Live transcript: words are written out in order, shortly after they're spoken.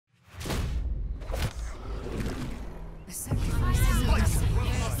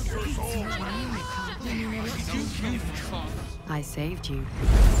I saved you.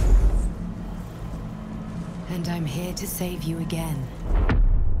 And I'm here to save you again.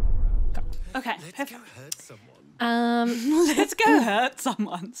 Okay. Let's go hurt someone. Let's go hurt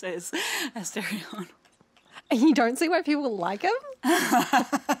someone, says Asterion. You don't see why people like him?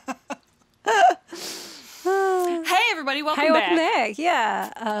 Hey everybody, welcome back. Welcome back.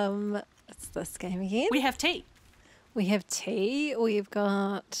 Yeah. It's this game again. We have tea. We have tea. We've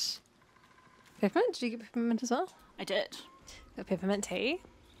got peppermint. Did you get peppermint as well? I did. Got peppermint tea.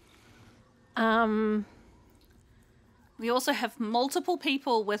 We also have multiple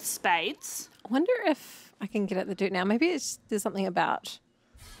people with spades. I wonder if I can get at the dirt now. Maybe there's something about.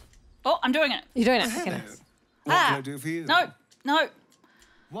 Oh, I'm doing it. You're doing it. Okay, nice. What can I do for you? No.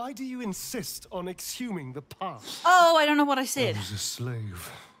 Why do you insist on exhuming the past? Oh, I don't know what I said. I was a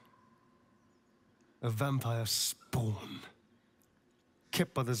slave. A vampire spawn.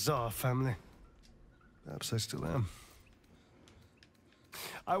 Kept by the Tsar family. Perhaps I still am.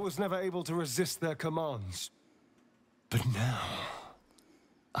 I was never able to resist their commands. But now,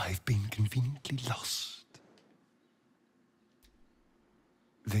 I've been conveniently lost.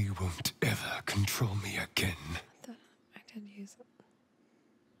 They won't ever control me again. I did use it.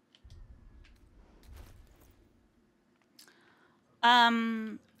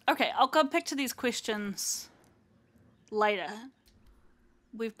 Okay, I'll go back to these questions later.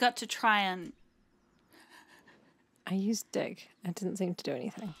 We've got to try and... I used dig. It didn't seem to do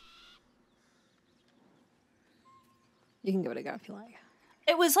anything. You can give it a go if you like.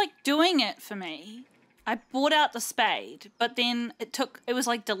 It was like doing it for me. I brought out the spade, but then it was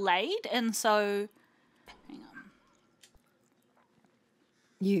like delayed, and so... Hang on.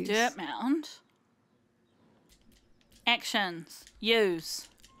 Use. Dirt mound. Actions. Use.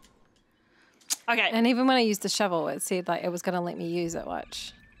 Okay. And even when I used the shovel, it said like it was going to let me use it.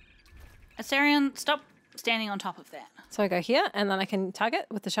 Watch. Asterion, stop standing on top of that. So I go here, and then I can target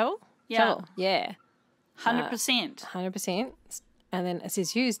with the shovel. Yeah. Shovel. Yeah. 100%. 100%. And then it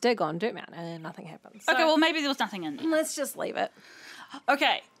says use dig on dirt mound, and then nothing happens. Okay, well maybe there was nothing in there. Let's just leave it.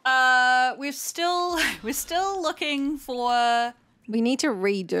 Okay. We're still looking for... We need to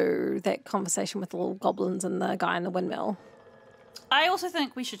redo that conversation with the little goblins and the guy in the windmill. I also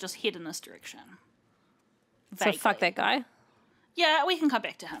think we should just head in this direction. So fuck that guy. Yeah, we can come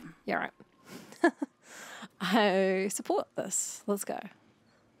back to him. Yeah, right. I support this. Let's go.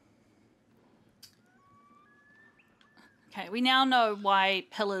 Okay, we now know why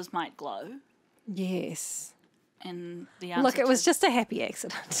pillars might glow. Yes. And the answer Look, it was just a happy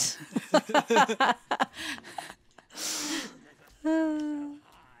accident. Don't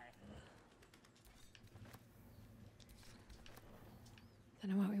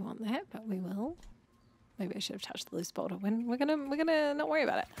know why we want that, but we will. Maybe I should have touched the loose boulder. When we're gonna not worry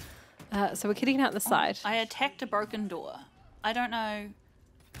about it. So we're kidding out the side. I attacked a broken door. I don't know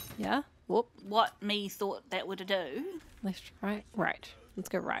Yeah. Whoop. what me thought that would do. Left, right, right. Let's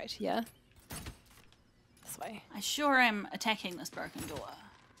go right. Yeah. This way. I sure am attacking this broken door.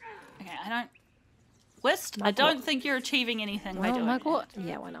 Okay, I don't... Whist, I Like don't what? think you're achieving anything by Well, doing like that. what?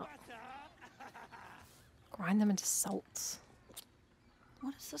 Yeah, why not? Grind them into salts.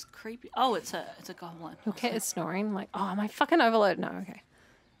 What is this creepy... Oh, it's a goblin. Your cat is snoring. Like, oh, my fucking overload. No, okay.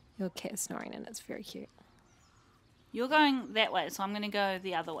 Your cat is snoring and it's very cute. You're going that way, so I'm going to go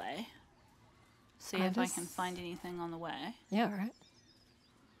the other way. See if I just- can find anything on the way. Yeah, all right.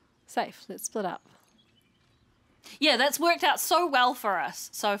 Safe. Let's split up. Yeah, that's worked out so well for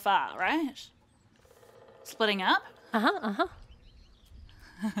us so far, right? Splitting up. Uh-huh,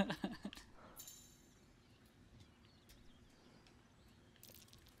 uh-huh.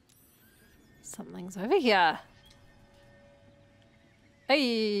 Something's over here.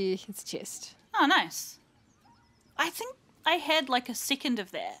 Hey, it's a chest. Oh, nice. I think I had like a second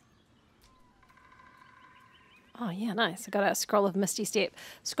of that. Oh, yeah, nice. I got a scroll of Misty Step,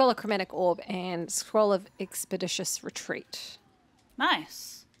 scroll of Chromatic Orb, and scroll of Expeditious Retreat.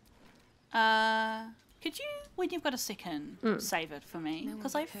 Nice. Could you, when you've got a second, save it for me?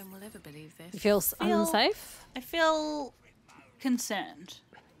 Because I will ever believe this. You feel unsafe? I feel concerned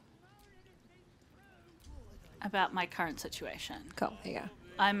about my current situation. Cool, there you go.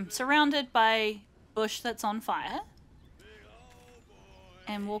 I'm surrounded by bush that's on fire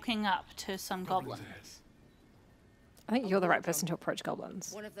and walking up to some goblins. I think you're the right person to approach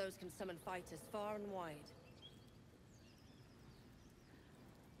goblins. One of those can summon fighters far and wide.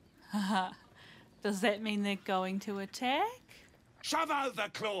 Does that mean they're going to attack? Shove over,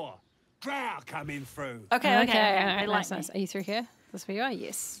 Claw! Drow coming through. Okay. All They right, like nice, me. nice. Are you through here? This where you are?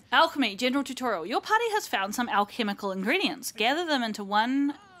 Yes. Alchemy, general tutorial. Your party has found some alchemical ingredients. Gather them into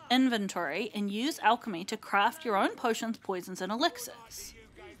one inventory and use alchemy to craft your own potions, poisons, and elixirs.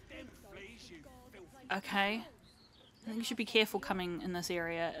 Okay. I think you should be careful coming in this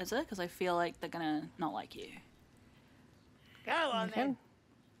area, is it? Because I feel like they're gonna not like you. Go on then.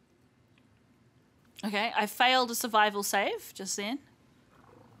 Okay, I failed a survival save just then.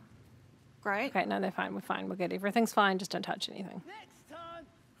 Great. Okay, no, they're fine. We're fine. We're good. Everything's fine. Just don't touch anything.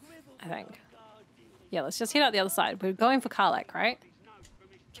 I think. Yeah, let's just head out the other side. We're going for Karlach, right?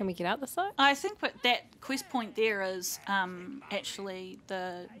 Can we get out this side? I think that quest point there is actually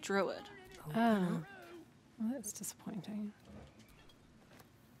the druid. Oh. Well, that's disappointing.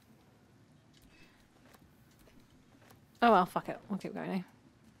 Oh well, fuck it. We'll keep going, eh?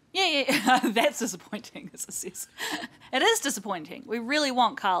 Yeah. That's disappointing. It is disappointing. We really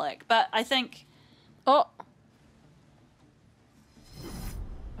want Karlach, but I think... Oh!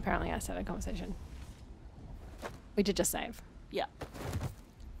 Apparently I started a conversation. We did just save. Yeah.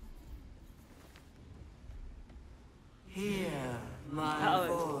 Hear my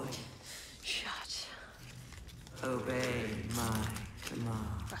voice. Shut. Obey my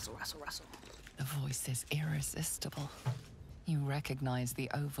command. Rustle. The voice is irresistible. You recognize the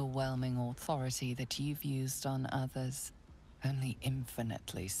overwhelming authority that you've used on others, only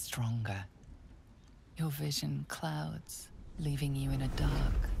infinitely stronger. Your vision clouds, leaving you in a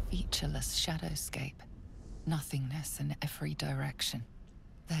dark, featureless shadowscape. Nothingness in every direction.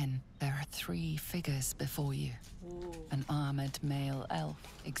 Then there are 3 figures before you. Ooh. An armored male elf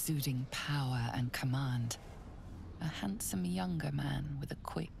exuding power and command. A handsome younger man with a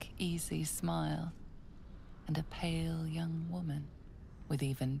quick, easy smile. And a pale young woman with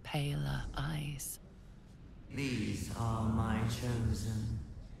even paler eyes. These are my chosen.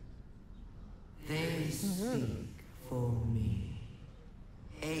 They speak for me.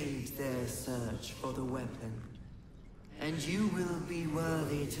 Aid their search for the weapon, and you will be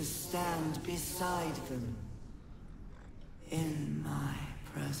worthy to stand beside them in my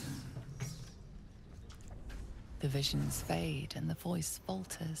presence. The visions fade and the voice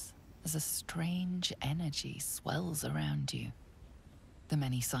falters as a strange energy swells around you. The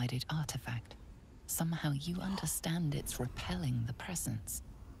many-sided artifact. Somehow you understand it's repelling the presence.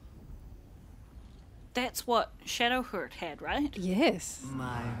 That's what Shadowheart had, right? Yes.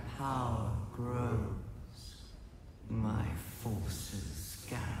 My power grows. My forces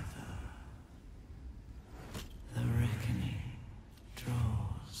gather. The reckoning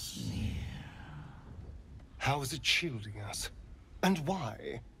draws near. How is it shielding us? And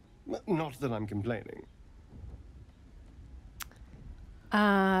why? Not that I'm complaining.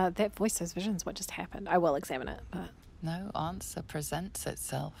 That voice, those visions, what just happened? I will examine it, but... No answer presents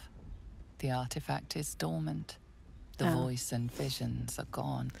itself. The artifact is dormant. The voice and visions are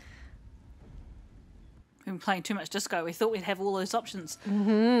gone. We've been playing too much disco. We thought we'd have all those options.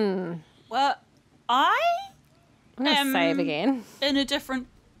 Mm-hmm. Well, I'm gonna save again. In a different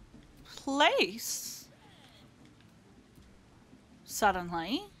place.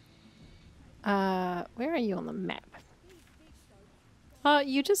 Suddenly. Where are you on the map?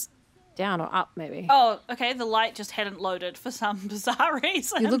 You just down or up, maybe. Oh, okay. The light just hadn't loaded for some bizarre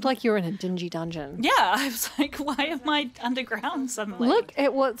reason. You looked like you were in a dingy dungeon. Yeah, I was like, why am I underground suddenly? Look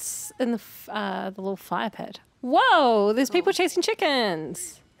at what's in the little fire pit. Whoa, there's people chasing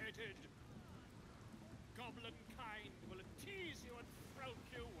chickens. Goblin kind will tease you and throat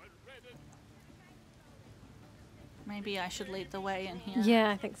you and redden. Maybe I should lead the way in here. Yeah,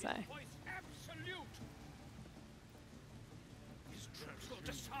 I think so. Voice absolute. His troops will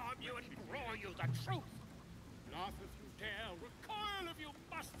disarm you and grow you the truth. Laugh if you dare, recoil if you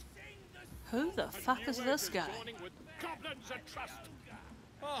must. Sing the Who the fuck is this guy? joining with goblins and trust.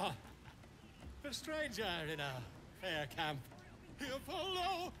 Oh, a stranger in a fair camp. Here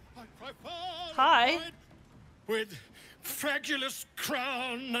Volo, I cry forth. Hi. With fragulous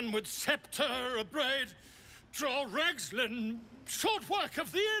crown and with scepter abraid, draw Ragslin, short work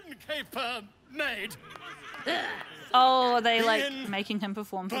of the innkeeper made. Oh, are they like Ian making him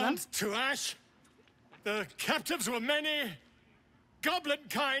perform for them? Burnt to ash. The captives were many. Goblin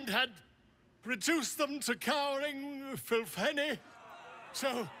kind had reduced them to cowering filthenny.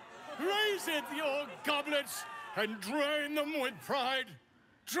 So raise it, your goblets, and drain them with pride.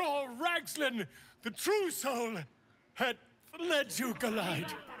 Draw Ragslin, the true soul, had led you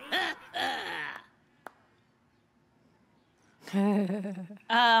glide.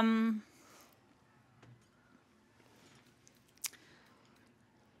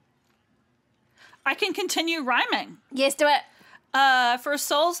 I can continue rhyming. Yes, do it. For a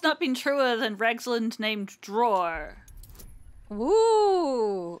soul's not been truer than Ragsland named Drawer.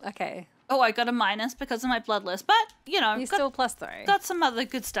 Woo. Okay. Oh, I got a minus because of my bloodlust, but you know, You're still +3. got some other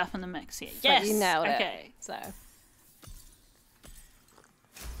good stuff in the mix here. But Yes, you nailed it. okay. So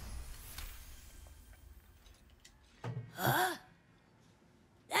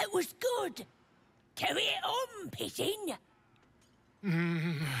That was good. Carry it on, Pigeon.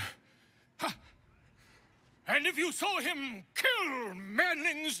 And if you saw him kill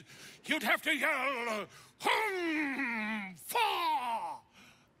manlings, you'd have to yell, hum, fa!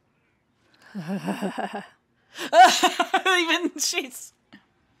 Even she's.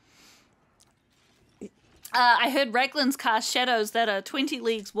 I heard Raglan's cast shadows that are 20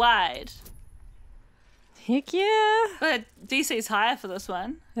 leagues wide. heck yeah. But DC's higher for this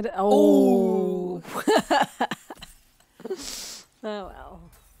one. Oh. Oh well.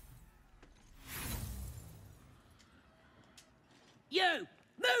 You,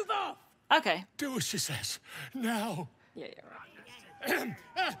 move off. Okay. Do as she says. Now. Yeah, you're right.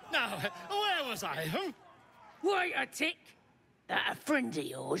 Now, where was I? Huh? Wait a tick. That a friend of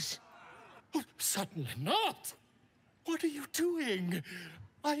yours? Oh, certainly not. What are you doing?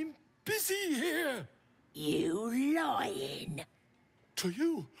 I'm busy here. You lying. To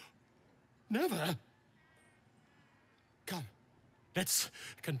you? Never. Come, let's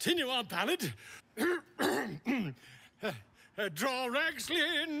continue our ballad. Draw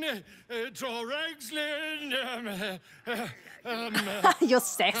Ragslin, draw Ragslin. Your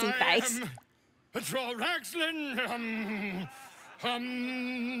sassy face. Draw Ragslin.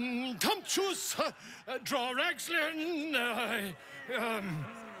 Tumptuous. Draw Ragslin.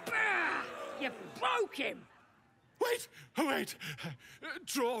 You broke him. Wait.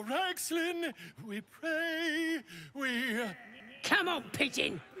 Draw Ragslin. We pray. We. Come on,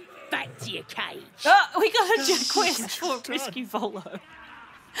 Pigeon. Back to your cage. Oh, we got a quest for Rescue Volo.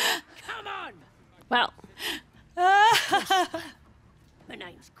 Come on. Well, My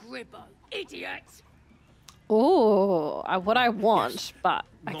name's Gribbo. Idiot. oh, what I want, but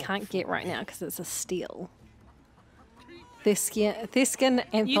I can't get right now because it's a steal. Theskin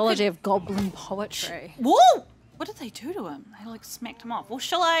Anthology of Goblin Poetry. Whoa! What did they do to him? They like smacked him off. Well,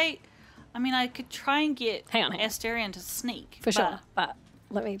 shall I? I mean, I could try and get Hang on. Asterion to sneak. For sure, but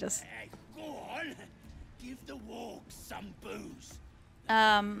let me just... Go on. Give the wargs some booze.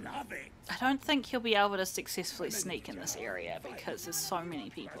 Love it. I don't think he'll be able to successfully sneak in this area because there's so many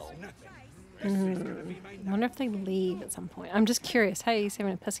people. I wonder if they leave at some point. I'm just curious. Hey, he's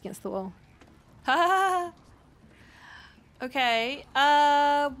having a piss against the wall. Ha! Okay.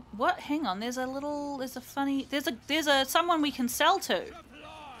 What? Hang on. There's a someone we can sell to.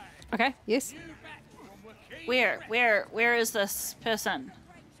 Okay, yes. Where is this person?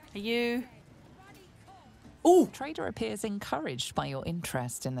 Are you? The trader appears encouraged by your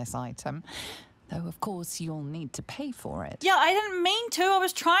interest in this item, though of course you'll need to pay for it. Yeah, I didn't mean to. I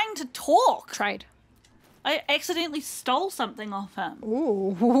was trying to talk. Trade. I accidentally stole something off him.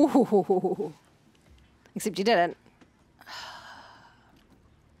 Ooh. Except you didn't.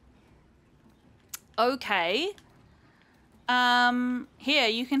 Okay. Here,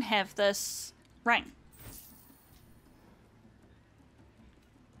 you can have this ring.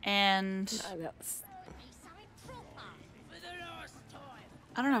 And No, that's...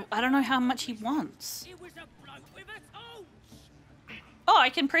 I don't know how much he wants. It was a bloke with a torch. Oh, I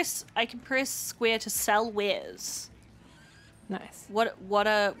can press square to sell wares. Nice. What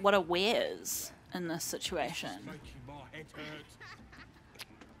are wares in this situation? My head hurts.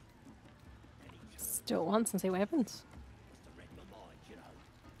 Let's do it once and see what happens.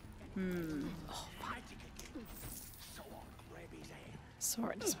 Saw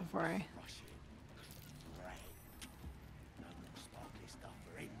it just before I...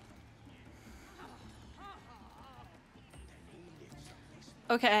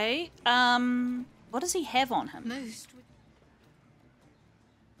 Okay. What does he have on him?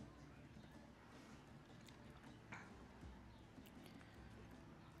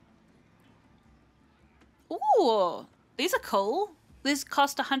 Ooh, these are cool. These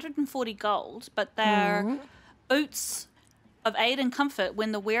cost 140 gold, but they're boots of aid and comfort.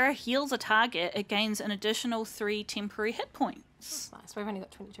 When the wearer heals a target, it gains an additional 3 temporary hit points. Nice. We've only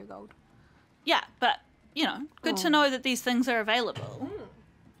got 22 gold. Yeah, but, you know, good to know that these things are available.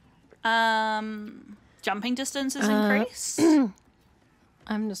 Jumping distance is increased.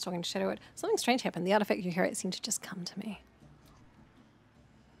 I'm just talking to Shadowheart. Something strange happened. The artifact you carry seemed to just come to me.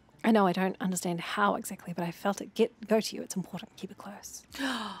 I know I don't understand how exactly, but I felt it go to you. It's important. Keep it close.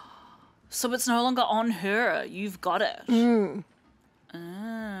 So it's no longer on her. You've got it.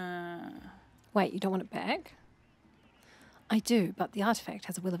 Wait, you don't want it back? I do, but the artifact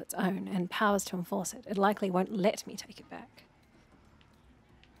has a will of its own and powers to enforce it. It likely won't let me take it back.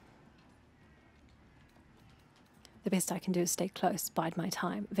 the best I can do is stay close, bide my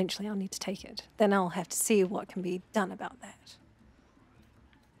time. Eventually I'll need to take it. Then I'll have to see what can be done about that.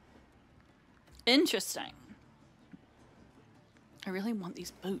 Interesting. I really want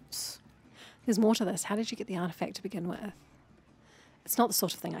these boots. There's more to this. How did you get the artifact to begin with? It's not the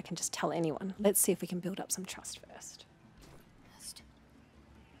sort of thing I can just tell anyone. Let's see if we can build up some trust first.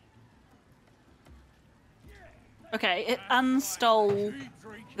 Okay, it unstole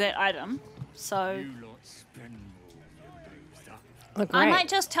that item, so Oh, I great. might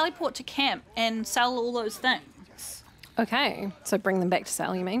just teleport to camp and sell all those things. Okay, so bring them back to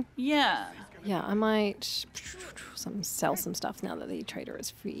sell, you mean? Yeah. Yeah, I might sell some stuff now that the trader is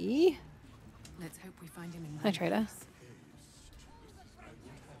free. Let's hope we find him in Hi, trader.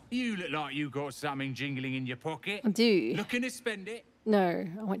 You look like you got something jingling in your pocket. I do. Looking to spend it? No,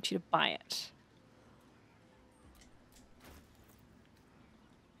 I want you to buy it.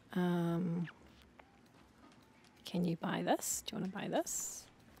 Can you buy this? Do you want to buy this?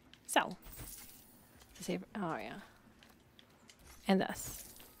 Sell. To see if, oh yeah. And this.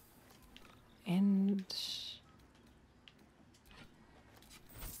 And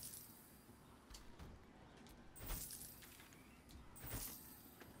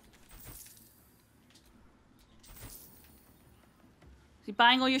Is he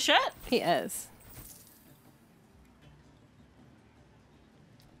buying all your shit? he is.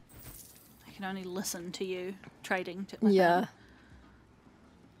 I can only listen to you trading. With Yeah. him.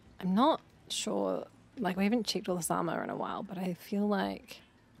 I'm not sure. Like, we haven't checked all this armor in a while, but I feel like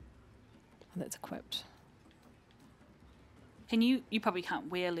that's equipped. Can you? You probably can't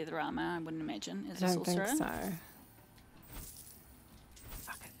wear leather armor. I wouldn't imagine as I a don't sorcerer. think so.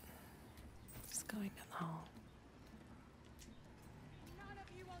 Fuck it. Just going in the hole.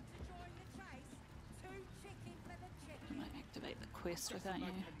 You might activate the quest without you.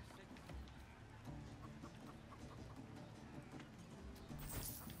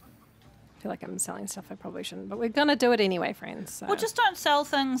 I feel like I'm selling stuff I probably shouldn't, but we're gonna do it anyway, friends. So. Well, just don't sell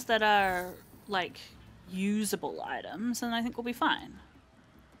things that are like usable items, and I think we'll be fine.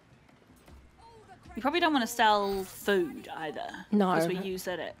 You probably don't want to sell food either. No. Because we use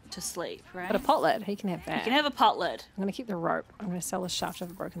that to sleep, right? But a pot lid, he can have that. You can have a pot lid. I'm gonna keep the rope. I'm gonna sell the shaft of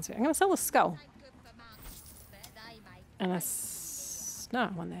a broken spear. I'm gonna sell the skull. And no,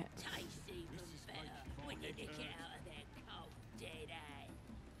 I want that.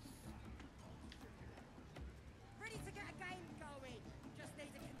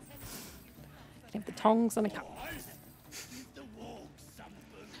 Have the tongs and a cup.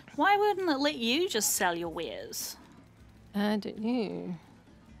 Why wouldn't it let you just sell your wares? Don't you?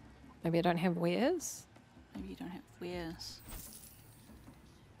 Maybe I don't have wares. Maybe you don't have wares.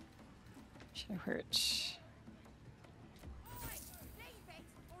 Shadowheart.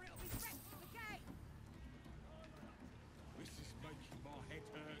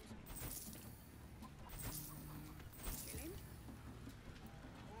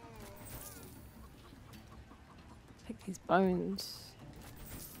 Pick these bones.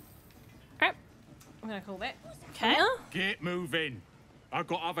 Alright, I'm gonna call that. Okay. Get moving. I've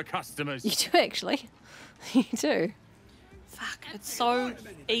got other customers. You do actually. You do. Fuck, it's so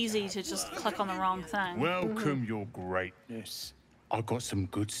easy to just click on the wrong thing. Welcome, your greatness. I've got some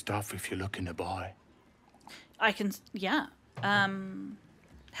good stuff if you're looking to buy. I can, yeah.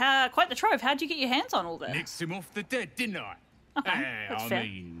 Quite the trove. How'd you get your hands on all this? Nicked him off the dead, didn't I? Okay, that's I fair.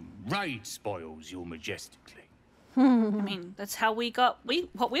 mean, raid spoils your majestically. I mean, that's how we got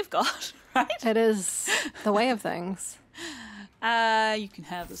what we've got, right? It is the way of things. You can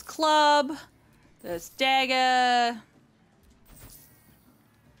have this club, this dagger.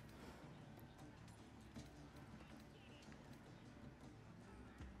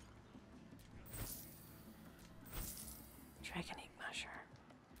 Dragon egg mushroom.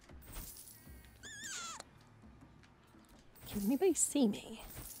 Can anybody see me?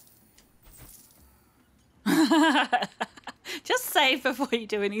 Just save before you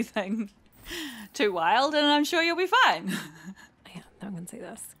do anything too wild, and I'm sure you'll be fine. Yeah, no one can see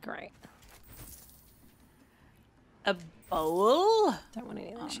this. Great. A bowl? Don't want any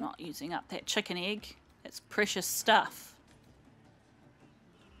of that I'm shit. not using up that chicken egg. It's precious stuff.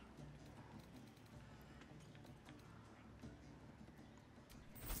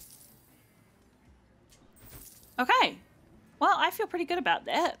 Okay. Well, I feel pretty good about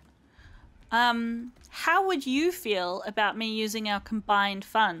that. How would you feel about me using our combined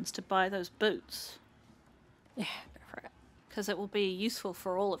funds to buy those boots? Yeah, go for it. Because it will be useful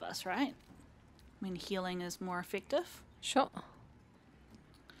for all of us, right? I mean, healing is more effective. Sure.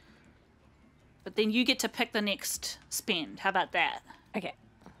 But then you get to pick the next spend. How about that? Okay.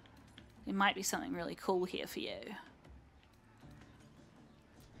 There might be something really cool here for you.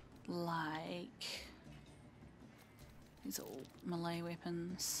 like... These are all melee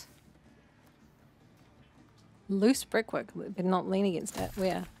weapons. Loose brickwork, but not lean against it.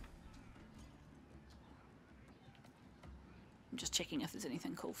 Where? I'm just checking if there's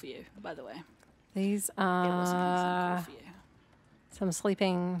anything cool for you, by the way. These There wasn't anything are cool for you. some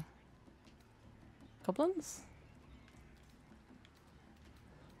sleeping goblins.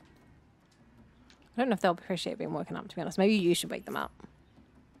 I don't know if they'll appreciate being woken up, to be honest. Maybe you should wake them up.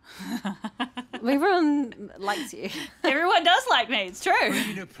 Everyone likes you. Everyone does like me, it's true.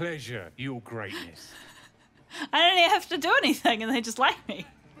 Been a pleasure, your greatness. I don't even have to do anything and they just like me.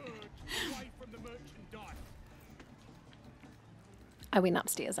 I went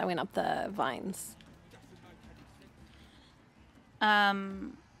upstairs. I went up the vines.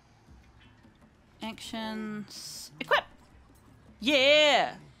 Actions. Equip!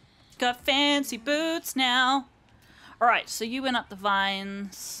 Yeah! Got fancy boots now. Alright, so you went up the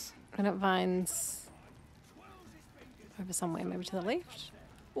vines. Went up vines over somewhere, maybe to the left.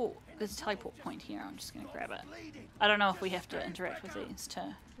 Oh, there's a teleport point here. I'm just going to grab it. I don't know if we have to interact with these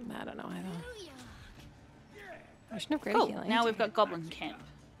to... I don't know either. I shouldn't have grabbed Cool, healing. now we've got Goblin Camp.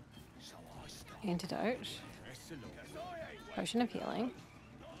 Antidote. Potion of healing.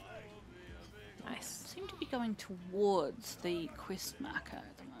 Nice. Seem to be going towards the quest marker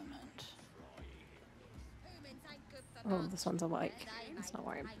at the moment. Oh, this one's awake. Let's not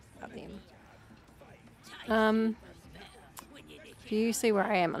worry about them. Do you see where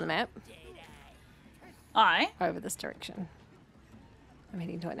I am on the map? Aye. Over this direction. I'm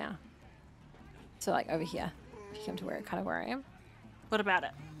heading to it now. So like over here. If you come to where I am. What about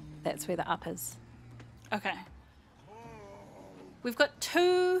it? That's where the up is. Okay. We've got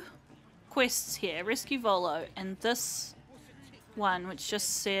 2 quests here. Rescue Volo and this one which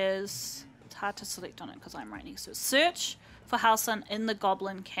just says... It's hard to select on it because I'm right next to it. Search for Halsin in the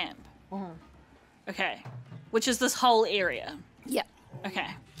Goblin Camp. Okay. Which is this whole area. Yep. Okay.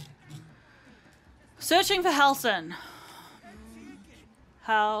 Searching for Halsin.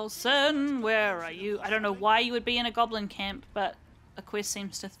 Halsin, where are you? I don't know why you would be in a goblin camp, but a quest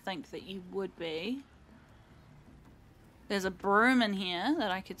seems to think that you would be. There's a broom in here that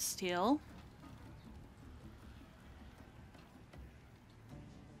I could steal.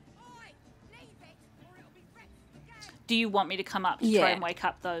 Do you want me to come up to try and wake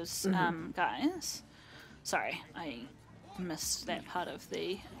up those guys? Sorry, I missed that part of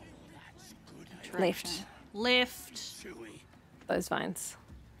the interaction. Left. Those vines.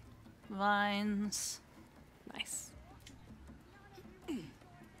 Vines. Nice.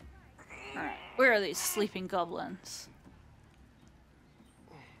 Alright, where are these sleeping goblins?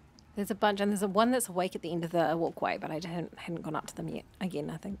 There's a bunch, and there's one that's awake at the end of the walkway, but I hadn't gone up to them yet. Again,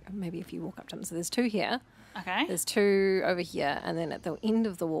 I think maybe if you walk up to them. So there's 2 here. Okay. There's 2 over here, and then at the end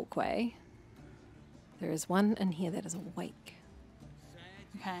of the walkway, there is one in here that is awake.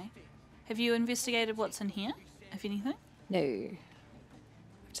 Okay. Have you investigated what's in here, if anything? No. I've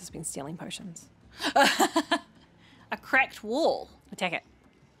just been stealing potions. A cracked wall. Attack it.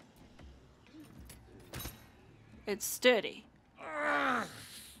 It's sturdy.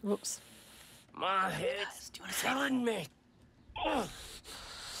 Whoops. My head's telling me. What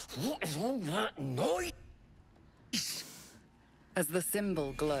is all that noise? As the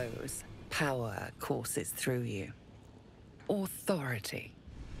symbol glows, power courses through you. Authority.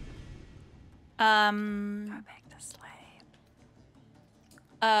 Go back to sleep.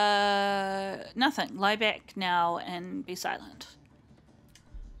 Nothing. Lie back now and be silent.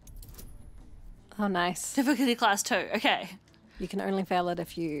 Oh, nice. Difficulty class 2. Okay. You can only fail it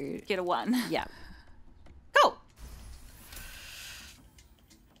if you... Get a 1. Yeah. Cool.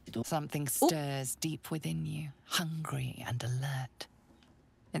 Something stirs deep within you, hungry and alert.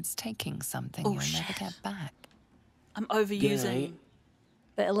 It's taking something you'll never get back. I'm overusing.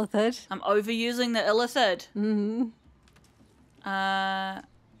 The illithid. I'm overusing the illithid.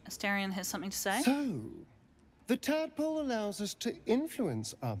 Astarion has something to say. So, the tadpole allows us to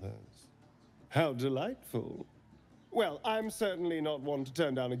influence others. How delightful. Well, I'm certainly not one to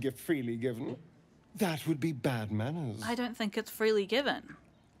turn down a gift freely given. That would be bad manners. I don't think it's freely given.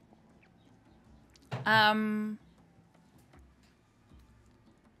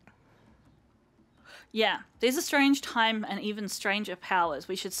 Yeah, there's a strange time and even stranger powers.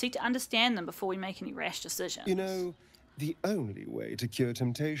 We should seek to understand them before we make any rash decisions. You know, the only way to cure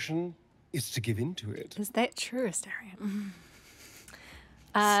temptation is to give in to it. Is that true, Astarion?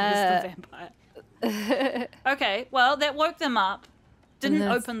 Says the vampire. Okay, well, that woke them up. Didn't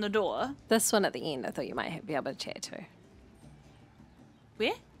open the door. This one at the end, I thought you might be able to chat to.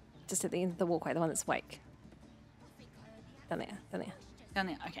 Where? Just at the end of the walkway, the one that's awake. Down there, down there. Down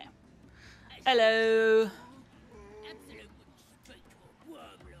there, okay. Hello.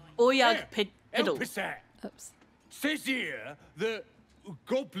 Oyag Help Piddle. us out. Oops. Says here that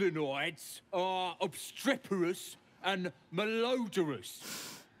goblinoids are obstreperous and malodorous.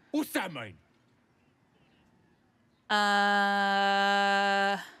 What's that mean?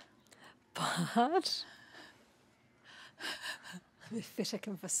 But pathetic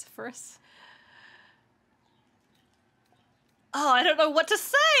and vociferous. Oh, I don't know what to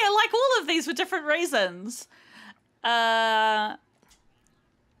say. I like all of these for different reasons. Oh,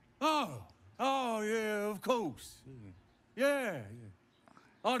 yeah, of course. Yeah.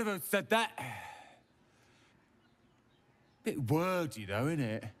 I'd have said that. Bit wordy, though, isn't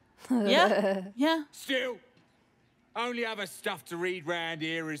it? Yeah. Still, only other stuff to read round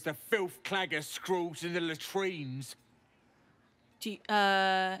here is the filth clagger scrawls in the latrines.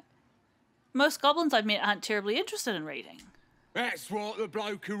 Most goblins I've met aren't terribly interested in reading. That's what the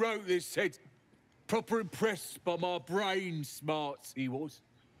bloke who wrote this said. Proper impressed by my brain smarts, he was.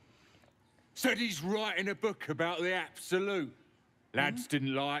 Said he's writing a book about the Absolute. Lads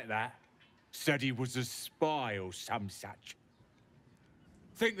didn't like that. Said he was a spy or some such.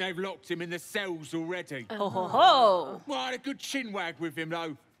 Think they've locked him in the cells already. Ho ho ho! Well, I had a good chinwag with him,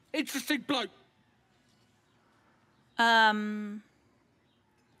 though. Interesting bloke.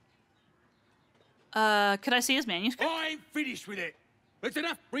 Could I see his manuscript? I ain't finished with it. There's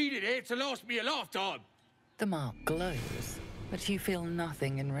enough reading here to last me a lifetime. The mark glows, but you feel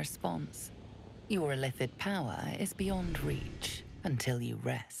nothing in response. Your illithid power is beyond reach until you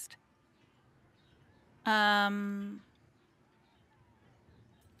rest. I'm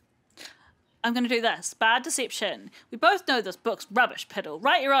going to do this. Bad deception. We both know this book's rubbish, Piddle.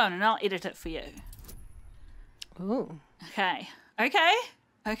 Write your own and I'll edit it for you. Ooh. Okay.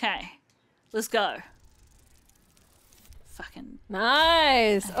 Let's go. Fucking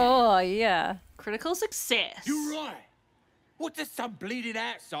Nice. Oh, yeah. critical success. You're right. What does some bleeding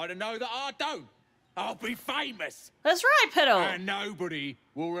outsider know that I don't? I'll be famous. That's right, Piddle. And nobody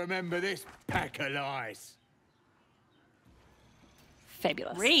will remember this pack of lies.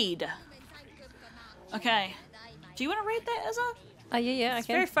 Fabulous. Read. Okay. Do you want to read that, Izza? Yeah, I It's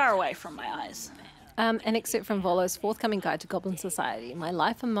can. very far away from my eyes. An excerpt from Volo's forthcoming guide to Goblin Society, My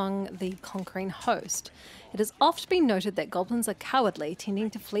Life Among the Conquering Host. It has oft been noted that goblins are cowardly, tending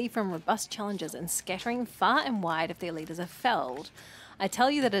to flee from robust challenges and scattering far and wide if their leaders are felled. I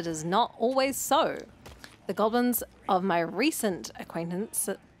tell you that it is not always so. The goblins of my recent acquaintance,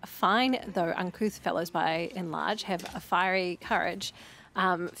 fine though uncouth fellows by and large, have a fiery courage,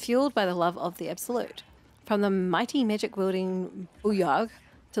 fueled by the love of the Absolute. From the mighty magic-wielding Buyog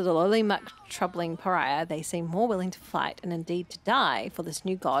to the lowly muck-troubling pariah, they seem more willing to fight and indeed to die for this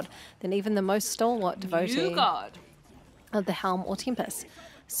new god than even the most stalwart devotee New God. of the Helm or Tempest.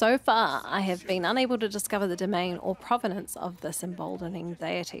 So far, I have been unable to discover the domain or provenance of this emboldening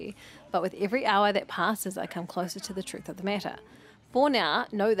deity, but with every hour that passes, I come closer to the truth of the matter. For now,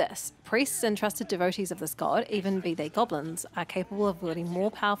 know this. Priests and trusted devotees of this god, even be they goblins, are capable of wielding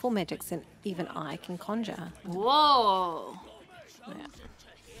more powerful magics than even I can conjure. Whoa. Yeah.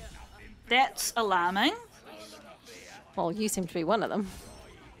 That's alarming. Well, you seem to be one of them.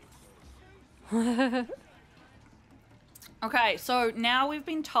 Okay, so now we've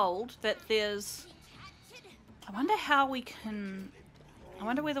been told that there's... I wonder how we can... I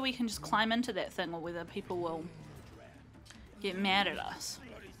wonder whether we can just climb into that thing or whether people will get mad at us.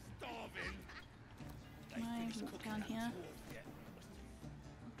 Can I walk down here?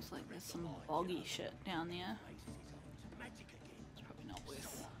 Looks like there's some boggy shit down there. It's probably not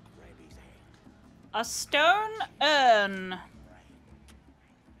worth... A stone urn!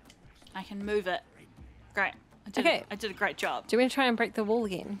 I can move it. Great. I did a great job. Do you want to try and break the wall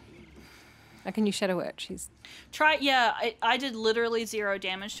again? I can use Shadowheart. She's... I did literally 0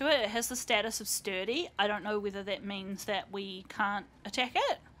 damage to it. It has the status of sturdy. I don't know whether that means that we can't attack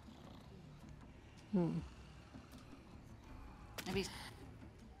it. Maybe...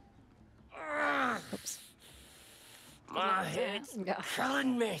 Oops. My head's Yeah.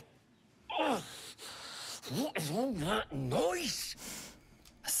 killing me. Ugh. What is all that noise?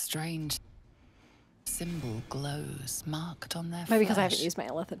 A strange symbol glows, marked on their Maybe because I haven't flesh, used my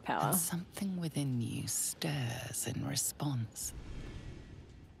illithid power. and something within you stirs in response.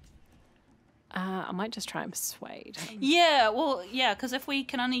 I might just try and persuade. Yeah, well, yeah, because if we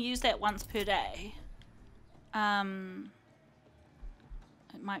can only use that once per day, it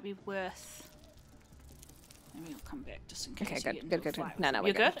might be worth... Maybe I'll come back just in case. Okay, you good, get into good, a good, good. fight. No, we're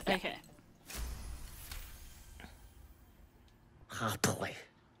You're good? Yeah. Okay. Happily.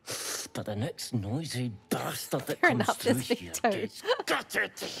 But the next noisy bastard that Fair comes enough, through there's me here too. gets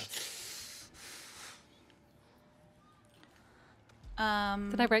gutted.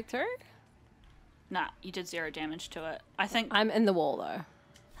 Did I break through? Nah, you did 0 damage to it. I think. I'm in the wall though.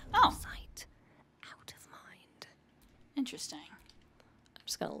 Oh, Sight, out of mind. interesting. I'm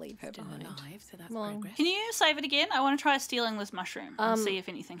just gonna leave her behind. Alive, so that's Come on. progress. Can you save it again? I want to try stealing this mushroom and see if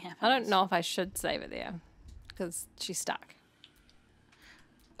anything happens. I don't know if I should save it there because she's stuck.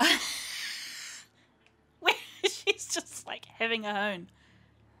 Where she's just like having a hoon.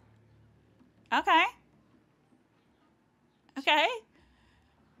 Okay. Okay.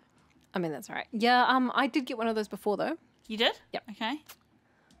 I mean, that's all right. Yeah, I did get one of those before though. You did? Yep. Okay.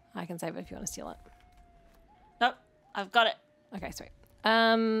 I can save it if you want to steal it. Nope. I've got it. Okay, sweet.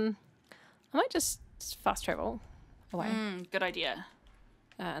 I might just fast travel away Good idea.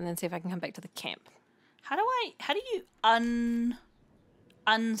 and then see if I can come back to the camp. How do you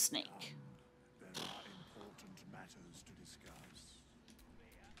unsneak?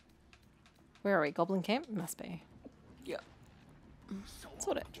 Where are we? Goblin camp? Must be. Yeah.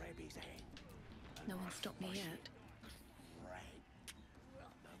 Sort it. No one stopped me yet.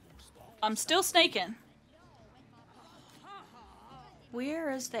 I'm still sneaking.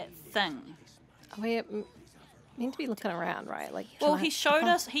 Where is that thing? We meant to be looking around, right? Like. Well, trying to- he showed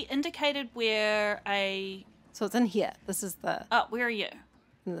us. He indicated where a. So it's in here. This is the Oh, where are you?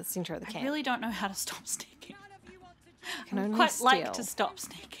 in the center of the I camp. really don't know how to stop sneaking. I can I only quite steal. like to stop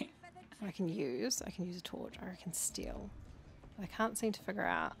sneaking. I can use a torch, or I can steal. I can't seem to figure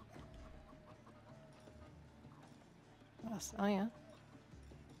out. Oh yeah.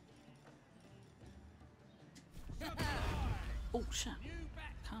 Oh shit!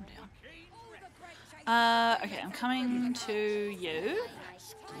 Calm down. Okay, I'm coming to you.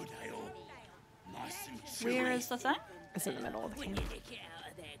 Where is the thing? It's in the middle of the camp.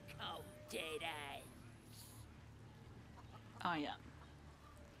 Oh yeah.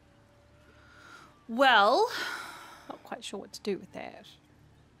 Well, Not quite sure what to do with that.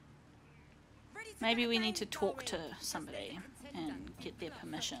 maybe we need to talk to somebody and get their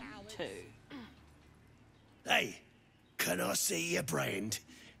permission too. Hey, can I see your brand?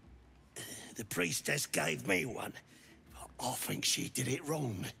 The priestess gave me one. I think she did it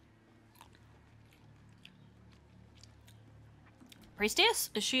wrong. Priestess?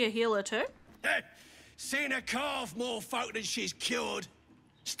 Is she a healer too? Seen her carve more folk than she's cured.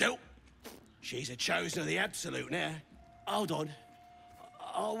 Still, she's a chosen of the Absolute now. Hold on.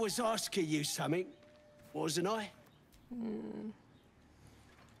 I was asking you something, wasn't I?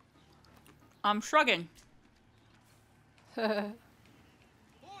 I'm shrugging. I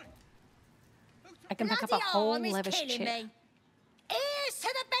can pick up a whole lavish chair. Here's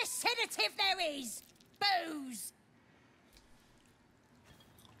to the best sedative there is! Booze!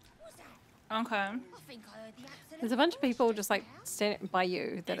 Okay. I think I heard the absolute. There's a bunch of people just like standing by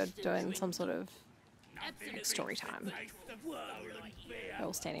you that are doing some sort of like, story time. They're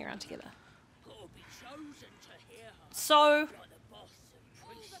all standing around together. So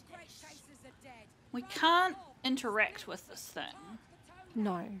we can't interact with this thing.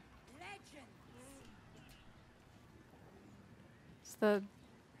 No. It's the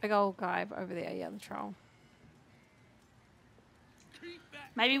big old guy over there, yeah, the troll.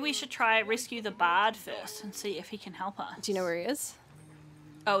 Maybe we should try rescue the bard first and see if he can help us. Do you know where he is?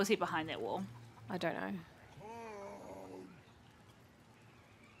 Oh, is he behind that wall? I don't know.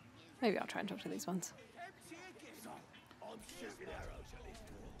 Maybe I'll try and talk to these ones.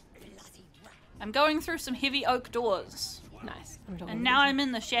 I'm going through some heavy oak doors. Nice. I'm talking And to now these I'm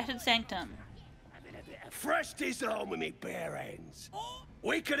in the shattered sanctum. Fresh disarm with me bare hands.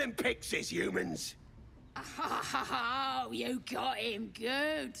 Weaker than pixies, humans. Oh, you got him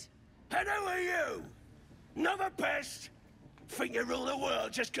good. And who are you? Another pest? Think you rule the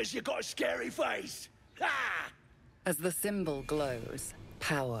world just because you got a scary face? Ha! As the symbol glows,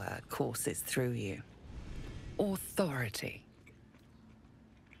 power courses through you. Authority.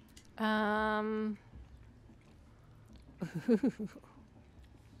 I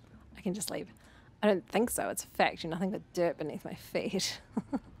can just leave. I don't think so. It's a fact. You're nothing but dirt beneath my feet.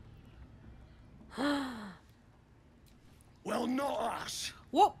 Well, not us.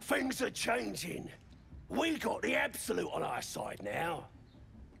 Whoop! Things are changing. We got the Absolute on our side now.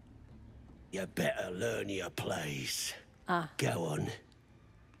 You better learn your place. Go on.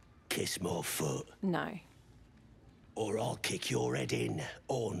 Kiss my foot, No. or I'll kick your head in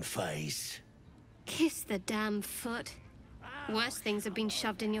on face. Kiss the damn foot. Worse things have been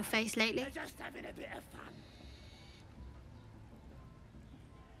shoved in your face lately. Just having a bit of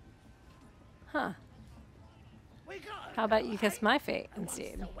fun. Huh. How about you kiss my feet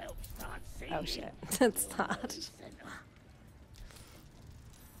instead? Oh shit. It's hard.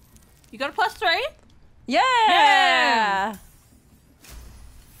 You got a +3? Yeah!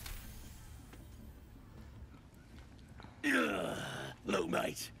 Ugh. Look,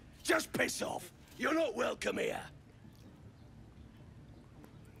 mate, just piss off. You're not welcome here.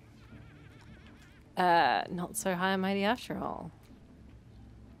 Not so high and mighty after all.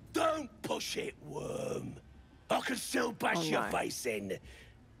 Don't push it, worm. I can still bash your face in.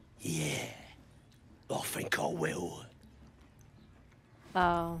 Yeah, I think I will.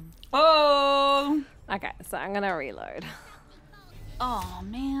 Oh! Okay, so I'm gonna reload. Oh,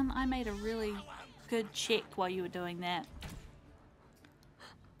 man, I made a really good check while you were doing that.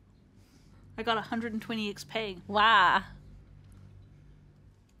 I got 120 XP. Wow.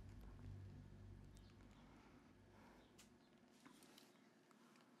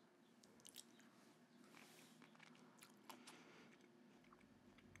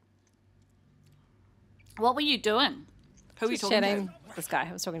 What were you doing? Who were you talking Chatting. to? This guy.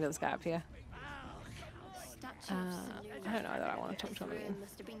 I was talking to this guy up here. I don't know that I want to talk to him again.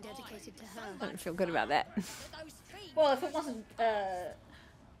 Must have been dedicated to her. I don't feel good about that. Well, if it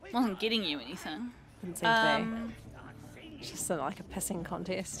wasn't getting you anything. Didn't seem to be. It's just like a pissing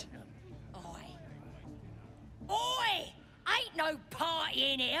contest. Oi! Ain't no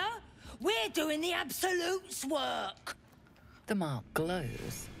party in here. We're doing the Absolute's work. The mark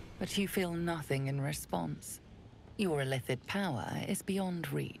glows, but you feel nothing in response. Your illithid power is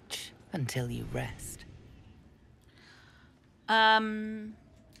beyond reach until you rest.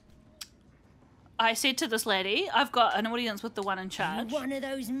 I said to this lady, I've got an audience with the one in charge. You one of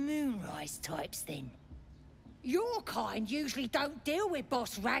those moonrise types, then? Your kind usually don't deal with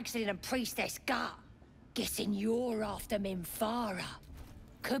Boss Ragslin and Priestess Gut. Guessing you're after Minfara.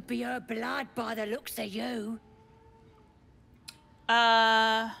 Could be her blood by the looks of you.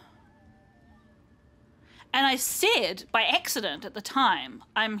 And I said, by accident at the time,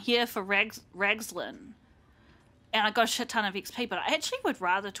 I'm here for Ragslin. And I got a shit ton of XP, but I actually would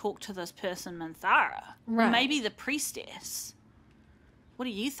rather talk to this person, Minthara. Right. Maybe the priestess. What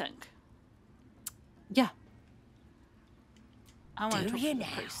do you think? Yeah. I want to Do talk you to the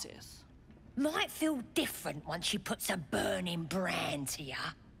now? priestess. Might feel different once she puts a burning brand to ya.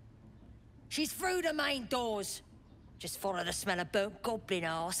 She's through the main doors. Just follow the smell of burnt goblin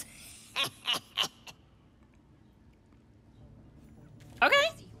arse. Okay.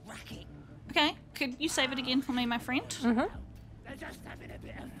 Racket. Okay. Could you save it again for me, my friend? They're just having a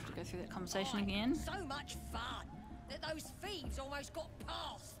bit of To go through that conversation again. so much fun that those thieves almost got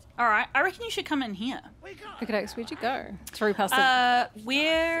past. All right. I reckon you should come in here. Okay, where'd you go? Through past the...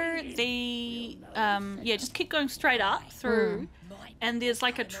 Where the yeah, just keep going straight up through, and there's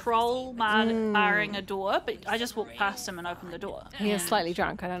like a troll barring a door. But I just walked past him and opened the door. He is slightly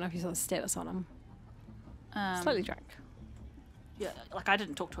drunk. I don't know if you saw the status on him. Slightly drunk. Yeah, like I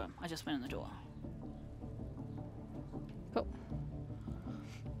didn't talk to him. I just went in the door. Cool.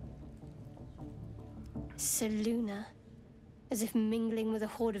 Seluna. As if mingling with a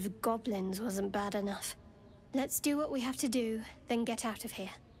horde of goblins wasn't bad enough. Let's do what we have to do, then get out of here.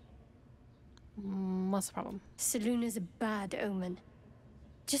 What's the problem? Seluna's a bad omen.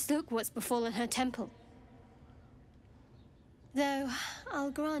 Just look what's befallen her temple. Though,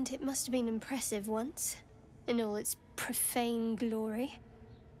 I'll grant it must have been impressive once, in all its profane glory.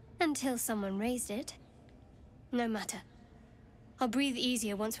 Until someone raised it. No matter. I'll breathe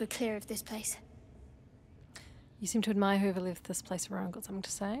easier once we're clear of this place. You seem to admire whoever left this place around. Got something to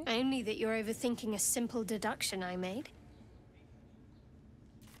say? Only that you're overthinking a simple deduction I made.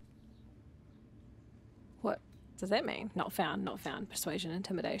 What does that mean? Not found, not found. Persuasion,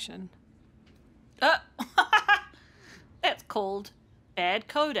 intimidation. That's called bad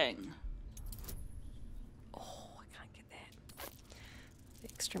coding. Oh, I can't get that.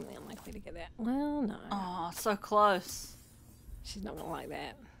 Extremely unlikely to get that. Well, no. Oh, so close. She's not gonna like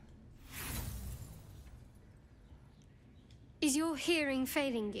that. Is your hearing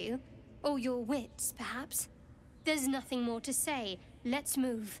failing you? Or your wits, perhaps? There's nothing more to say. Let's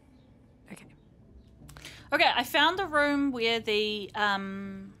move. Okay. Okay, I found the room where the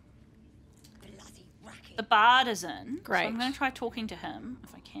bard is in. Great. So I'm going to try talking to him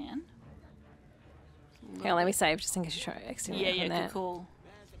if I can. Hang on, let me save just in case you try accidentally Yeah, open good that. call.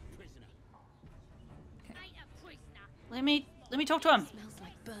 Let me talk to him. Smells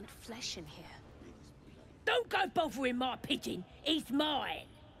like burnt flesh in here. Don't go bothering my pigeon. He's mine.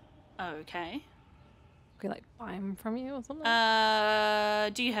 Okay. Can we like buy him from you or something?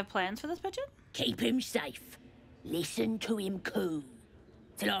 Do you have plans for this pigeon? Keep him safe. Listen to him coo.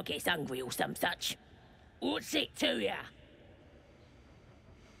 Till I gets hungry or some such. What's it to ya?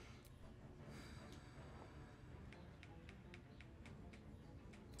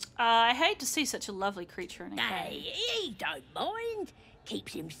 I hate to see such a lovely creature in a Hey, cage. he don't mind.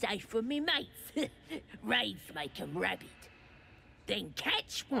 Keeps him safe from me mates. Raids make 'em rabid. Then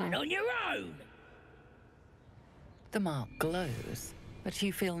catch one on your own. The mark glows, but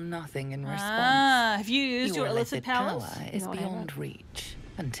you feel nothing in response. Ah, have you used your illicit powers? power is No, I haven't. beyond reach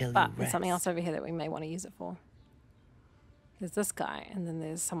until But you there's something rest. else over here that we may want to use it for. There's this guy, and then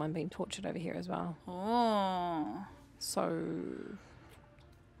there's someone being tortured over here as well. Oh. So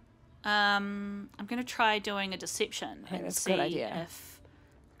I'm gonna try doing a deception think and that's a see good idea. if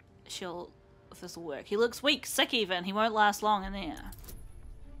this will work. He looks weak, sick even. He won't last long in there.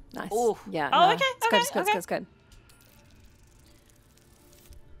 nice. Oh. Yeah. Oh, no, okay, It's okay, good. It's good. okay. It's good.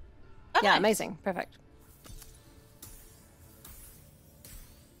 Oh, Yeah. nice. Amazing. Perfect.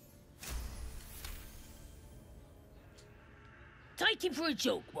 Take him for a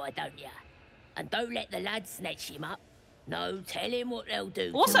joke, why don't ya? And don't let the lads snatch him up. No, tell him what they'll do. to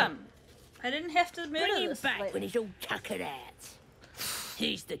him. Awesome. I didn't have to murder Bring him this back lady. when he's all tuckered out.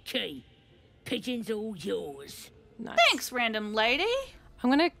 Here's the key. Pigeon's all yours. Nice. Thanks, random lady. I'm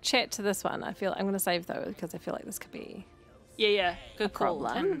gonna chat to this one. I'm gonna save though because I feel like this could be. Yeah, good call.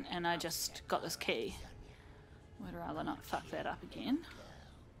 problem. And I just got this key. Would rather not fuck that up again.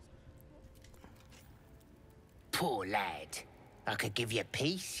 Poor lad. I could give you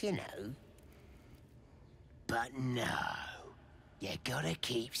peace, you know. But no. You gotta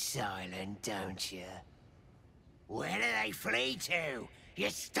keep silent, don't you? Where do they flee to, you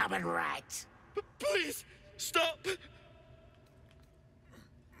stubborn rat? Please, stop!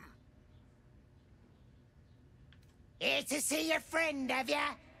 Here to see your friend, have ya?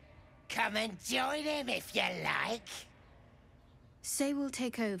 Come and join him if you like. Say we'll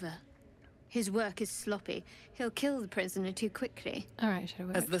take over. His work is sloppy. He'll kill the prisoner too quickly. All right.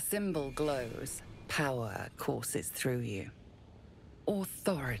 Shadowheart. As the symbol glows, power courses through you.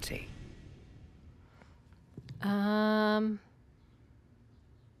 Authority.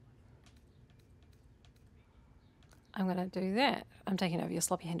 I'm gonna do that. I'm taking over. Your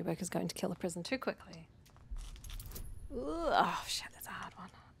sloppy handiwork is going to kill the prison too quickly. Ooh, oh shit, that's a hard one.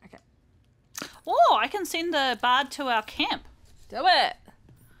 Okay. Oh, I can send the bard to our camp. Do it.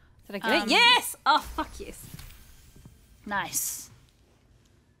 Did I get it? Yes! Oh, fuck yes. Nice.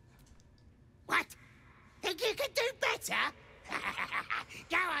 What? Think you could do better?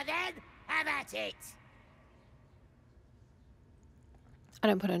 Go on then, have at it. I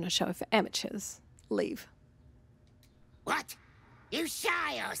don't put on a show for amateurs. Leave. What? You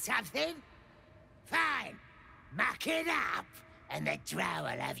shy or something? Fine. Muck it up, and the drow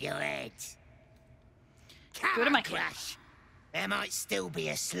will have your head. Go Come to on, my camp. Crush. There might still be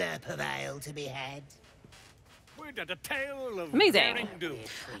a slurp of ale to be had. We're at a tale of Amazing. daring do.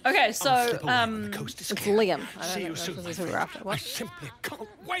 Okay, so Slip away when the coast is It's clear. Liam. I See don't you know soon, if my this is who we're friend. after. I What? simply can't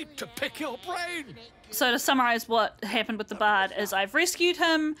wait to pick your brain. to summarize what happened with the bard is I've rescued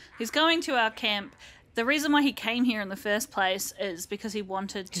him. He's going to our camp. The reason why he came here in the first place is because he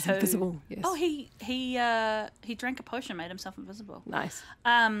wanted He's to. invisible, yes. Oh, he drank a potion, made himself invisible. Nice.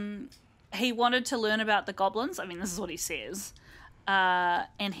 He wanted to learn about the goblins. I mean, this is what he says.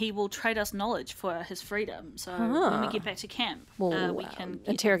 And he will trade us knowledge for his freedom. So when we get back to camp, We'll we can get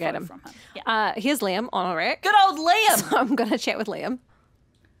interrogate info him. from him. Yeah. Here's Liam on a wreck. Good old Liam. I'm gonna chat with Liam.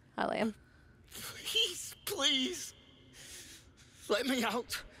 Hi, Liam. Please, please. Let me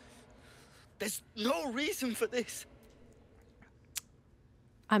out. There's no reason for this.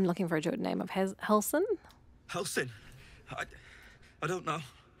 I'm looking for a druid name of Halsin. Halsin? I don't know.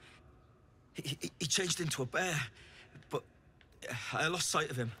 He changed into a bear, but I lost sight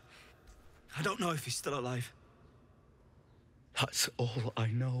of him. I don't know if he's still alive. That's all I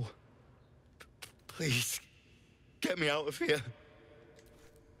know. Please, get me out of here.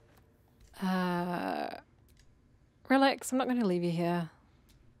 Relax, I'm not going to leave you here.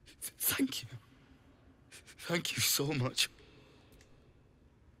 Thank you. Thank you so much.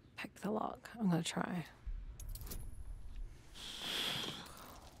 Pick the lock. I'm going to try.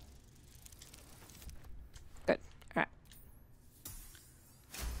 Good. All right.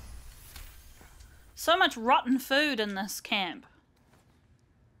 So much rotten food in this camp.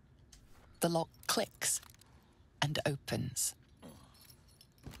 The lock clicks and opens.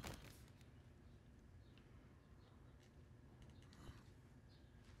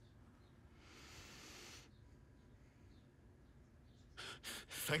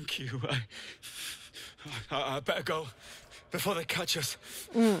 Thank you. I better go before they catch us.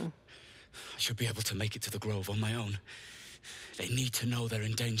 I should be able to make it to the grove on my own. They need to know they're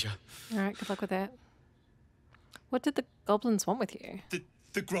in danger. All right, good luck with that. What did the goblins want with you?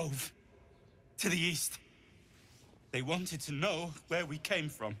 The grove. To the east. They wanted to know where we came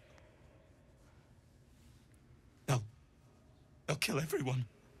from. They'll kill everyone.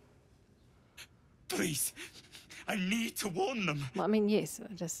 Please, I need to warn them. Well, I mean, yes.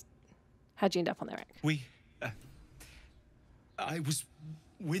 How'd you end up on that wreck? I was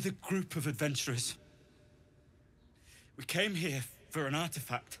with a group of adventurers. We came here for an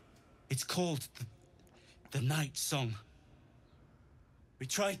artifact. It's called the Night Song. We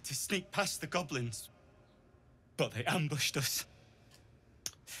tried to sneak past the goblins, but they ambushed us.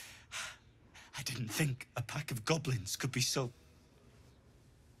 I didn't think a pack of goblins could be so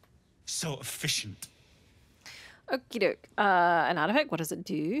efficient. Okie doke. An artifact, what does it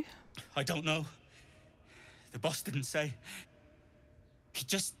do? I don't know. The boss didn't say. He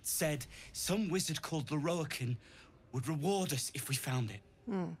just said some wizard called Leroican would reward us if we found it.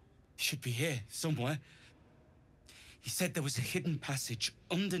 It should be here, somewhere. He said there was a hidden passage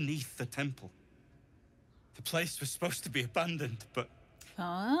underneath the temple. The place was supposed to be abandoned, but...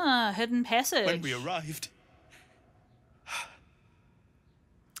 Ah, hidden passage. When we arrived...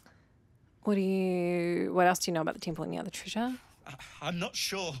 What else do you know about the temple and the other treasure? I'm not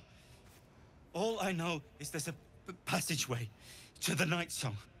sure. All I know is there's a passageway to the Night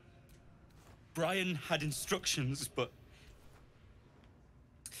Song. Brian had instructions, but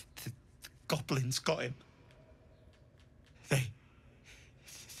the goblins got him.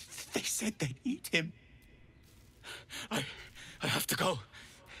 They said they'd eat him. I have to go.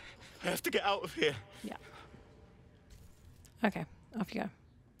 I have to get out of here. Yeah. Okay, off you go.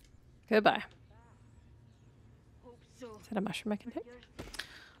 Goodbye. Is that a mushroom I can pick?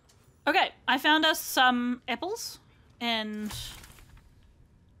 Okay, I found us some apples and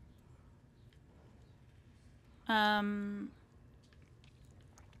I'm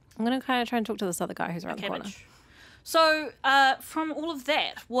gonna kind of try and talk to this other guy who's around the corner. So, from all of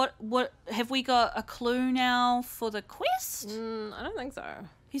that, what have we got a clue now for the quest? I don't think so.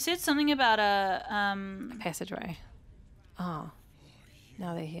 He said something about a passageway. Oh,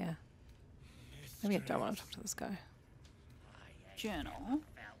 now they're here. Maybe I don't want to talk to this guy. Journal. Are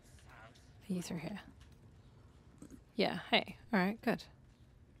you through here? Yeah. Hey. All right. Good.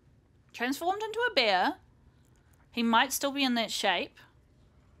 Transformed into a bear. He might still be in that shape.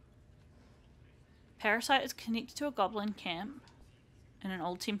 Parasite is connected to a goblin camp in an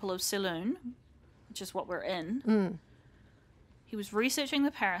old temple of Saloon, which is what we're in. He was researching the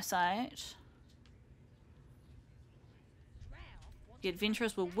parasite. The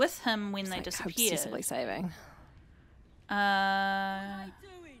adventurers were with him when they disappeared. Obsessively saving.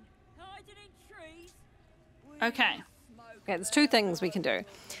 Okay. Okay, there's two things we can do.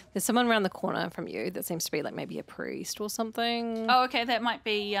 There's someone around the corner from you that seems to be like maybe a priest or something. Oh, okay, that might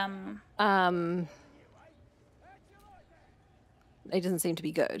be he doesn't seem to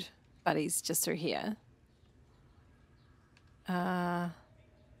be good, but he's just through here. And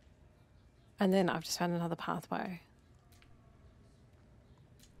then I've just found another pathway.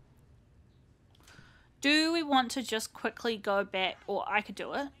 Do we want to just quickly go back, or I could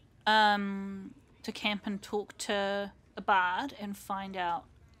do it, to camp and talk to the bard and find out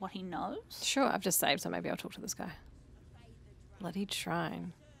what he knows? Sure, I've just saved, so maybe I'll talk to this guy. Bloody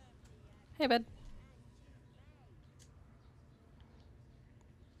shrine. Hey, bud.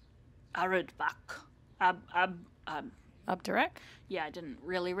 Aridbak. Abdirak? Yeah, I didn't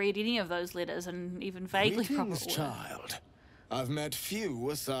really read any of those letters and even vaguely Greetings, probably. child. I've met few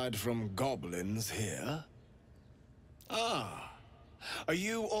aside from goblins here. Ah, are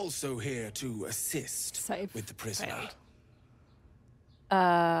you also here to assist with the prisoner?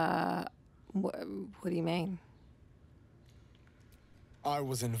 What do you mean? I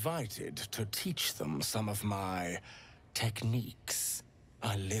was invited to teach them some of my techniques.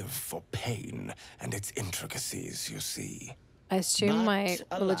 I live for pain and its intricacies, you see. I assume my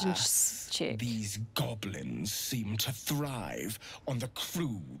religion check. These goblins seem to thrive on the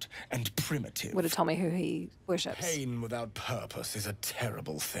crude and primitive. Would have told me who he worships. Pain without purpose is a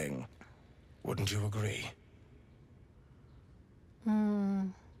terrible thing. Wouldn't you agree?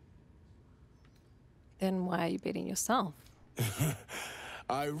 Then why are you beating yourself?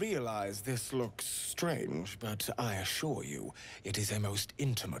 I realize this looks strange, but I assure you, it is a most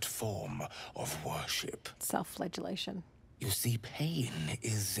intimate form of worship. Self-flagellation. You see, pain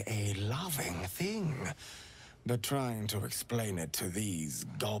is a loving thing, but trying to explain it to these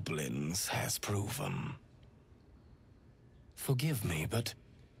goblins has proven. Forgive me, but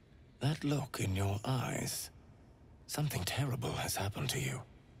that look in your eyes, something terrible has happened to you.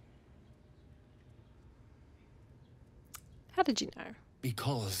 How did you know?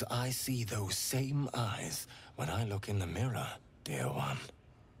 Because I see those same eyes when I look in the mirror, dear one.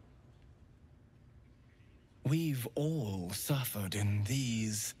 We've all suffered in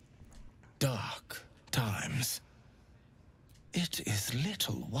these dark times. It is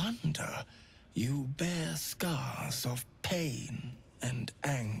little wonder you bear scars of pain and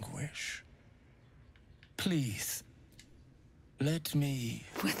anguish. Please, let me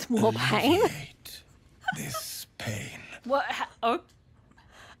with more pain. alleviate this pain. What?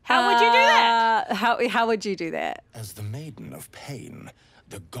 How would you do that? How would you do that? As the Maiden of Pain,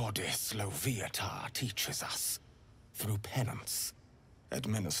 the goddess Loviatar teaches us through penance,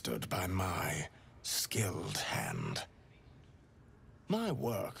 administered by my skilled hand. My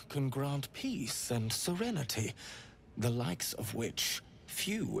work can grant peace and serenity, the likes of which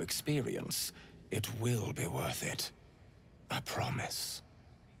few experience. It will be worth it. I promise.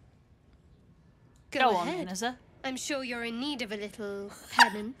 Go on, Nizza. I'm sure you're in need of a little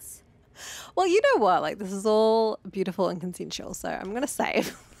penance. Well, you know what? Like, this is all beautiful and consensual, so I'm going to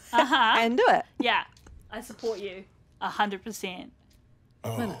save and do it. Yeah, I support you 100%.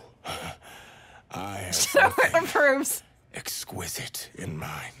 Oh, I have Shadowheart approves. Exquisite in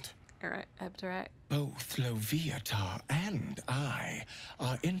mind. All right, Abdirak. Both Loviatar and I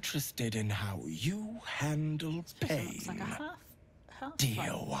are interested in how you handle pain, Like a half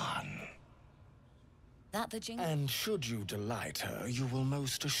dear one. That the jingle? And should you delight her, you will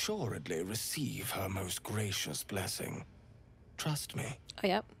most assuredly receive her most gracious blessing. Trust me. Oh,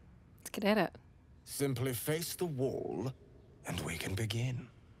 yep. Let's get at it. Simply face the wall, and we can begin.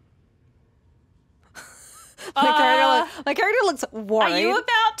 My character looks worried. Are you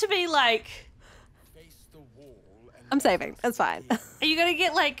about to be like... I'm saving. It's fine. Are you going to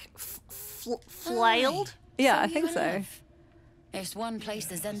get like flailed? Yeah, I think so. There's one place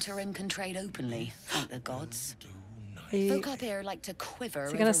the Zentarim can trade openly, thank the gods. You- Folk up here like to quiver.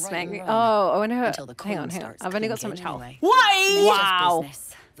 Is he gonna over right smack and me? wrong Oh, I wonder how. until the Hang coin on. starts I've only got so much clinking health. anyway. Why? Wow.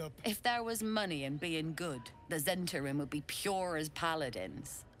 Just business. If there was money in being good, the Zentarim would be pure as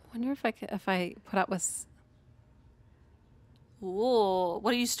paladins. I wonder if I put up with. Ooh,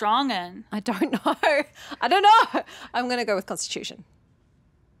 what are you strong in? I don't know. I don't know. I'm gonna go with Constitution.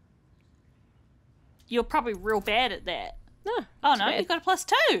 You're probably real bad at that. No. Oh no, bad. you got a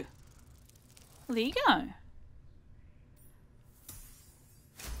 +2. Well, there you go.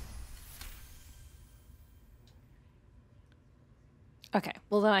 Okay.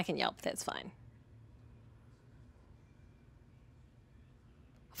 Well, then I can yelp. That's fine.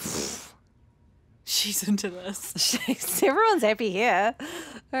 She's into this. Everyone's happy here.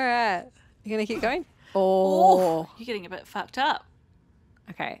 All right. You gonna keep going? Oh, you're getting a bit fucked up.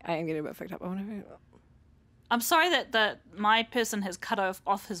 Okay, I am getting a bit fucked up. I wonder if I'm sorry that my person has cut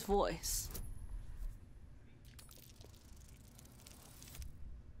off his voice.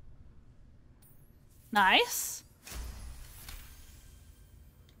 Nice.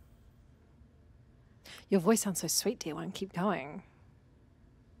 Your voice sounds so sweet, dear one. Keep going.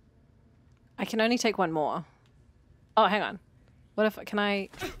 I can only take one more. Oh, hang on. What if can I?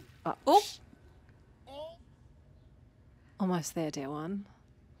 Oh. Almost there, dear one.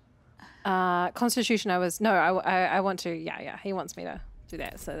 Constitution. I want to. Yeah. He wants me to do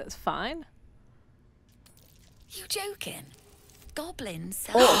that, so that's fine. You joking? Goblins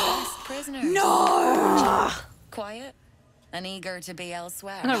sell the best prisoners. No! Quiet and eager to be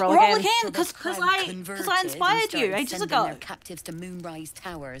elsewhere. I'm gonna roll again. Because I inspired you ages ago. Their captives to Moonrise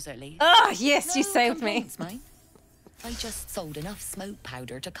Towers, at least. Ah, yes, you No saved me. complaints, mate. I just sold enough smoke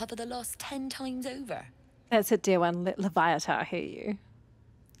powder to cover the loss 10 times over. That's it, dear one. Leviathan, I hear you.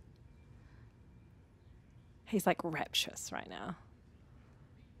 He's like rapturous right now.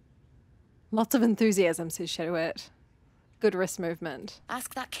 Lots of enthusiasm, says Shadowheart. Good wrist movement.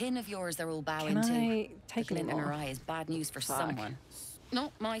 Ask that kin of yours they're all bowing Can to. I take the glint any in her more? eye is bad news for someone.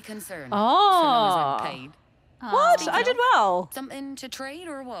 Not my concern. Oh. So long as I'm paid. What? Speaking I did of, well. Something to trade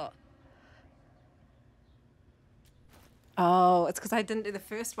or what? Oh, it's because I didn't do the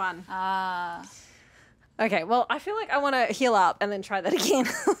first one. Ah. Okay, well, I feel like I want to heal up and then try that again.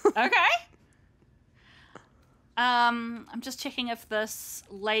 Okay. I'm just checking if this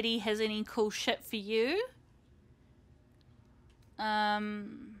lady has any cool shit for you.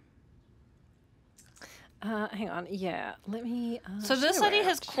 Hang on. Yeah, let me. So this lady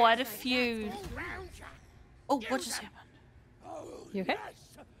has quite a few. Oh, what just happened? You okay?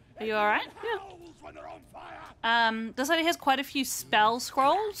 Are you all right? Yeah. This lady has quite a few spell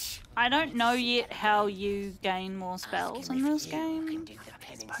scrolls. I don't know yet how you gain more spells in this game.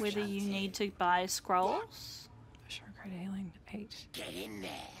 Whether you need to buy scrolls. Sure, great healing. 8. Get in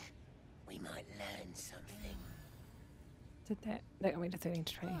there. We might learn something. Did that? That got me to 13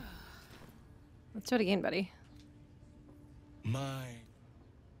 to 20. Let's do it again, buddy. My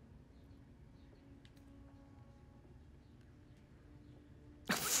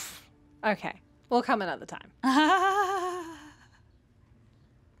Okay, we'll come another time.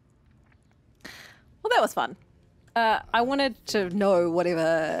 that was fun. I wanted to know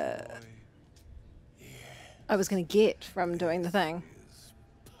whatever I was going to get from doing the thing.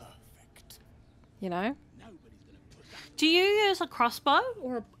 You know? Do you use a crossbow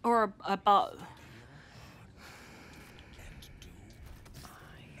or a bow?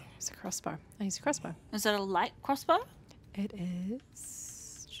 It's a crossbow. I use a crossbow. Is it a light crossbow? It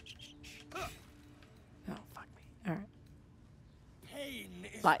is. Oh, fuck me. All right.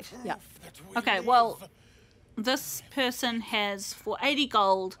 Light, yeah. Okay, well, this person has, for 80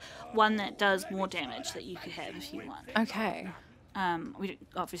 gold, one that does more damage that you could have if you want. Okay. We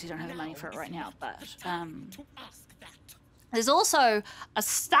obviously don't have the money for it right now, but there's also a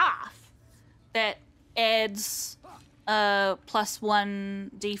staff that adds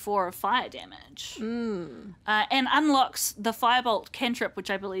 +1 d4 of fire damage. And unlocks the firebolt cantrip, which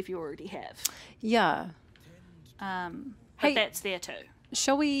I believe you already have. Yeah. But Hey, that's there too.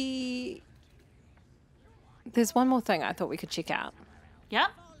 Shall we... There's one more thing I thought we could check out. Yeah,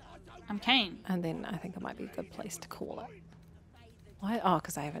 I'm keen. And then I think it might be a good place to call it. Why? Oh,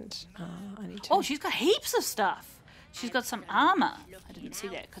 because I haven't... I need to... Oh, she's got heaps of stuff. She's got some armor. I didn't see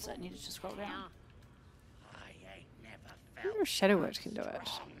that because I needed to scroll down. I wonder if Shadowheart can do it.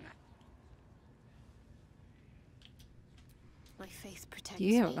 My faith protects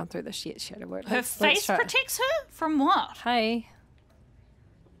You haven't me. gone through this yet, Shadowheart. Her face protects her? From what? Hey.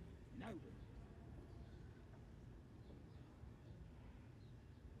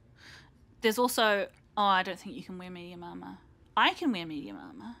 There's also... Oh, I don't think you can wear medium armor. I can wear medium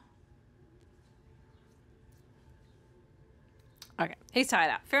armor. Okay, he's tied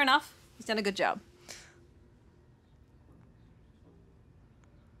up. Fair enough. He's done a good job.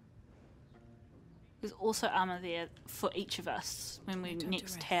 There's also armor there for each of us when we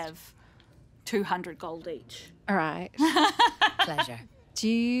next have 200 gold each. All right. Pleasure. Do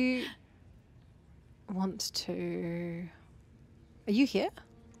you want to... Are you here?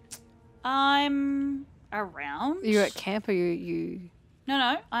 I'm around. Are you at camp or you...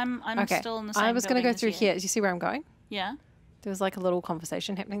 No, I'm okay. still in the same I was going to building go as through you. here. Do you see where I'm going? Yeah. There was like a little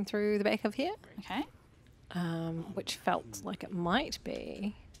conversation happening through the back of here. Okay. Which felt like it might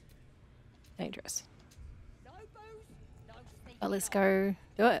be dangerous. But let's go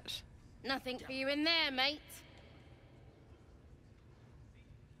do it. Nothing for you in there, mate.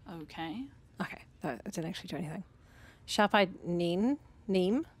 Okay. Okay, that didn't actually do anything. Sharp-eyed Neem,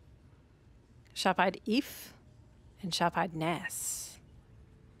 Sharp-eyed If, and Sharp-eyed Nas.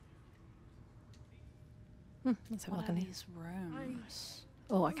 Let's have a look in here. These rooms.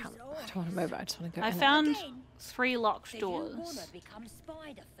 Oh, I can't. I don't want to move it. I just want to go I in it. found 3 locked doors. Become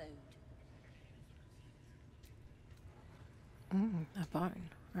spider food. A bone.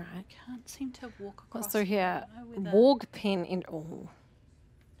 All right. Can't seem to walk across. What's through here? I don't know whether- Warg pen in... Oh.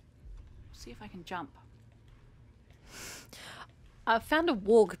 See if I can jump. I found a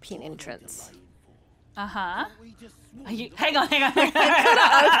warg pen entrance. Uh-huh. Hang on.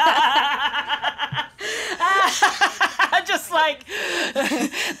 Just like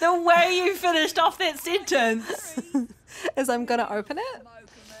the way you finished off that sentence. As I'm going to open it?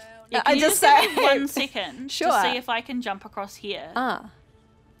 Yeah, I can you just just give say- me 1 second Sure. to see if I can jump across here? Ah.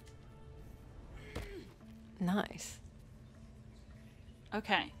 Nice.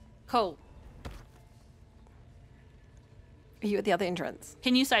 Okay, cool. Are you at the other entrance?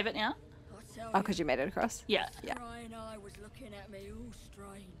 Can you save it now? Oh, because you made it across? Yeah. Yeah. Crying eye was looking at me all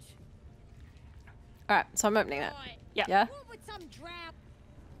strange. All right, so I'm opening it. Yeah. Yeah? What would some drow...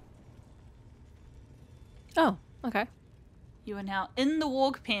 Oh, okay. You are now in the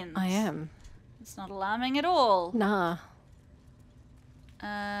warg pens. I am. It's not alarming at all. Nah.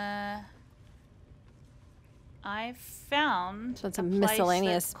 I found So it's a place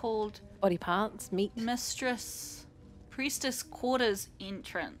miscellaneous that's called body parts, meat. Priestess Quarters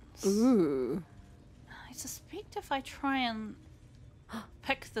entrance. Ooh. I suspect if I try and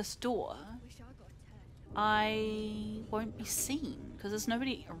pick this door, I won't be seen because there's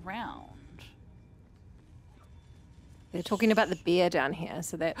nobody around. They're talking about the bear down here,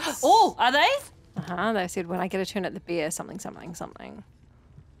 so that's... Oh, are they? Uh-huh, they said when I get a turn at the bear, something, something, something.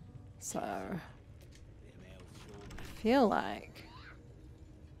 So... I feel like...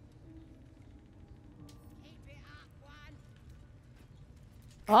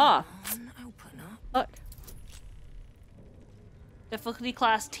 Ah! Open up. Look. Difficulty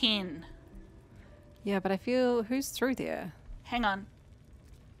class 10. Yeah, but I feel... Who's through there? Hang on.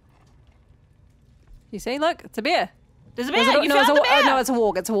 You see? Look, it's a bear. There's a Or is bear. it- You no, it's found a, the bear. Oh, no, it's a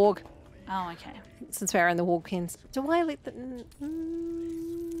warg. It's a warg. Oh, okay. Since we're in the warg pens. Do I let the...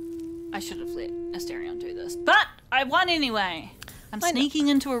 I should have let Asterion do this, but I won anyway. I'm sneaking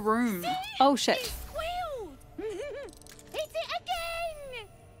into a room. Oh, shit. it again!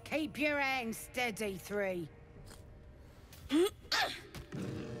 Keep your hands steady, 3. You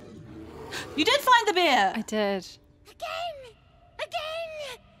did find the bear! I did. Again!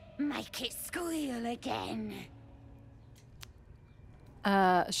 Again! Make it squeal again.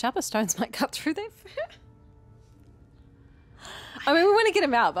 Sharper stones might cut through that fur. I mean, we want to get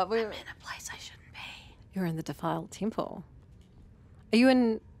him out, but we're in a place I shouldn't be. You're in the defiled temple. Are you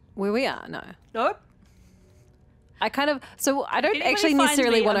in where we are? No. Nope. I kind of... So I don't actually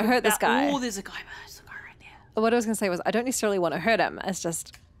necessarily want to hurt this guy. Oh, there's a guy right there. What I was going to say was I don't necessarily want to hurt him. It's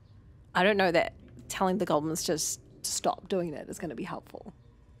just... I don't know that telling the goblins just to stop doing it is going to be helpful.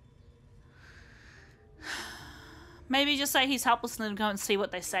 Maybe just say he's helpless and then go and see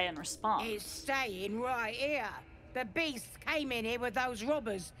what they say in response. He's staying right here. The beast came in here with those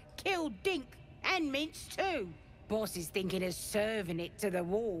robbers, killed Dink and Mince too. Boss is thinking of serving it to the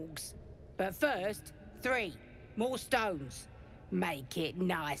wargs. But first, 3 more stones. Make it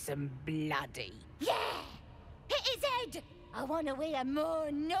nice and bloody. Yeah! Hit his head! I want to hear more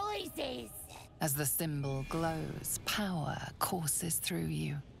noises. As the symbol glows, power courses through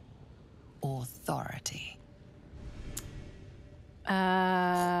you. Authority.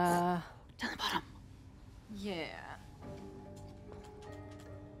 Down the bottom. Yeah.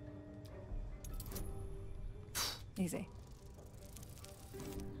 Easy.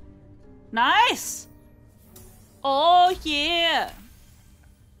 Nice! Oh, yeah!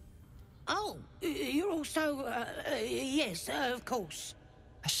 Oh, you're also, yes, of course.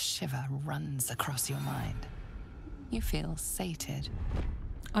 A shiver runs across your mind. You feel sated.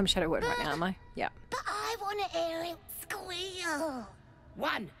 I'm Shadowheart right now, am I? Yeah. But I want to hear it squeal.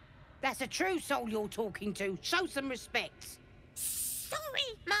 1. That's a true soul you're talking to. Show some respect.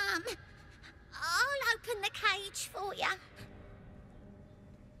 Sorry, Mum. I'll open the cage for you.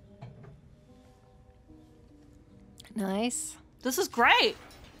 Nice. This is great.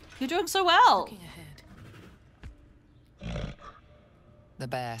 You're doing so well. Looking ahead. The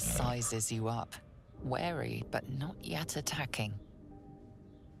bear sizes you up, wary but not yet attacking.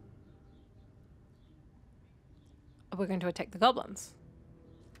 We're going to attack the goblins.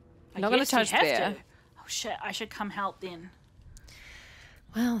 I Not going to touch the bear. Oh shit, I should come help then.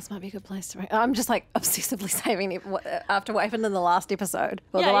 Well, this might be a good place to... I'm just like obsessively saving it after what happened in the last episode.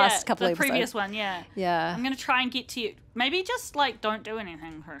 Well, the last couple of episodes. The previous one, yeah. Yeah. I'm going to try and get to you. Maybe just like don't do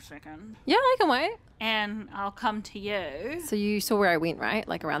anything for a second. Yeah, I can wait. And I'll come to you. So you saw where I went, right?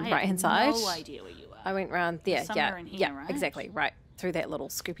 Like around the right-hand side? I have no idea where you are. I went around there. Somewhere in here, yeah, right? exactly. Right. Through that little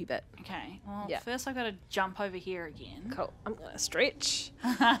scoopy bit. Okay. Well, Yeah. first I've got to jump over here again. Cool. I'm going to stretch.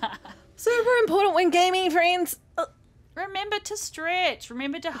 Super important when gaming, friends. Remember to stretch.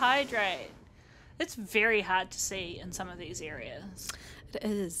 Remember to hydrate. It's very hard to see in some of these areas. It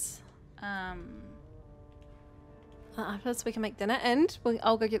is. After this, we can make dinner, and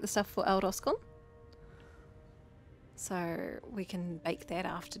I'll go get the stuff for Eldoskon. So we can bake that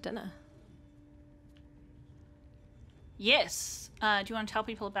after dinner. Yes. Do you want to tell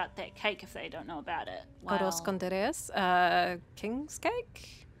people about that cake if they don't know about it? Eldoskon deres, king's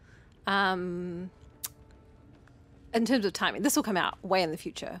cake. In terms of timing, this will come out way in the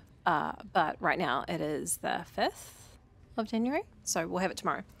future. But right now it is the 5th of January, so we'll have it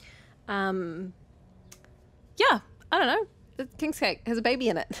tomorrow. Yeah, I don't know. The king's cake has a baby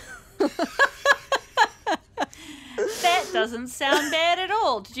in it. That doesn't sound bad at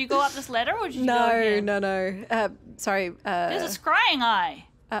all. Did you go up this ladder or did you go here? No. Sorry. There's a scrying eye.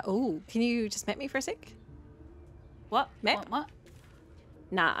 Oh, can you just map me for a sec? What? Map? What?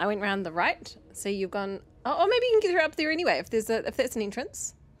 Nah, I went round the right. So you've gone... Oh, maybe you can get her up there anyway if that's an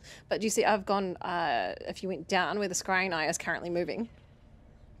entrance. But you see, I've gone... if you went down where the scrying eye is currently moving,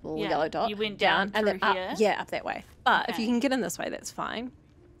 little yellow dot. You went down and then through up. here? Yeah, up that way. But if Okay. you can get in this way, that's fine.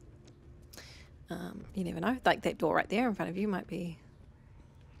 You never know. Like that door right there in front of you might be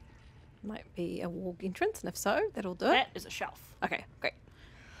a wall entrance, and if so, that'll do it. That is a shelf. Okay, great.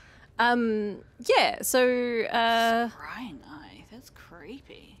 Yeah, so Scrying eye. That's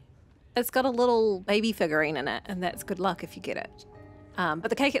creepy. it's got a little baby figurine in it, and that's good luck if you get it. But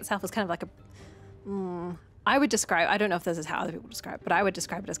the cake itself is kind of like a... I would describe... I don't know if this is how other people describe it, but I would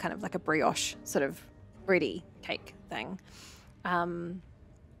describe it as kind of like a brioche sort of bready cake thing. And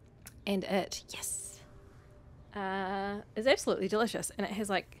it, yes, is absolutely delicious. And it has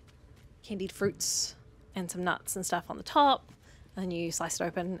like candied fruits and some nuts and stuff on the top. And you slice it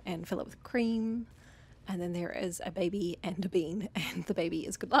open and fill it with cream. And then there is a baby and a bean. And the baby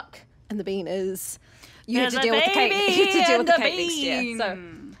is good luck. And the bean is you have to deal with the cake. You have to deal with the cake next year. So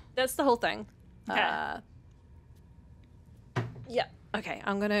that's the whole thing. Okay. Yeah. Okay,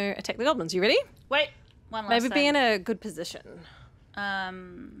 I'm going to attack the goblins. You ready? Wait. one last Maybe thing. be in a good position.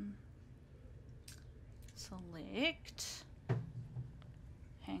 Select.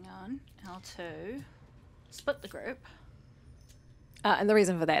 Hang on. L2. Split the group. And the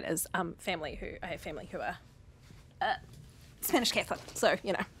reason for that is I have family who are Spanish Catholic, so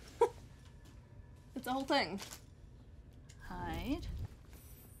you know. It's a whole thing. Hide.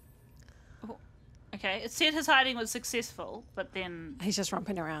 Oh, okay, it said his hiding was successful, but then He's just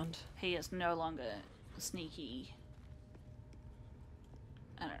romping around. he is no longer sneaky.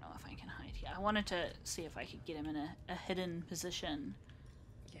 I don't know if I can hide here. I wanted to see if I could get him in a hidden position.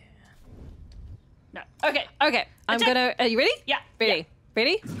 Yeah. No. Okay. Okay. I'm gonna. Are you ready? Yeah. Ready. Yeah.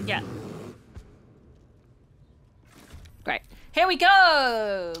 Ready? Yeah. Great. Here we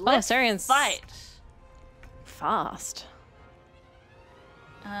go. Let's Asterian's fight. Fast.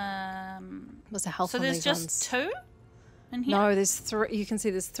 Was the health So on there's these just ones? 2 in here? No, there's 3. You can see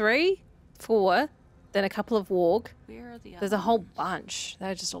there's 3, 4, then a couple of warg. Where are the There's a others? whole bunch.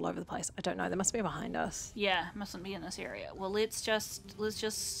 They're just all over the place. I don't know. They must be behind us. Yeah, mustn't be in this area. Well, let's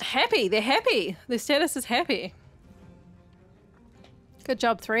just Happy. They're happy. Their status is happy. Good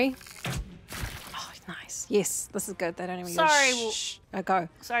job, 3. Oh, nice. Yes, this is good. They don't even Sorry, go.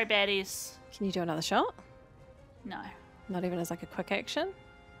 Sorry, baddies. Can you do another shot? No. Not even as like a quick action?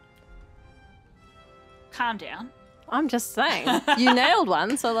 Calm down. I'm just saying. You nailed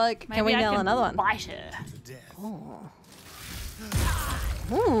one, so like, can we Maybe I nail can another one? Bite her. Oh.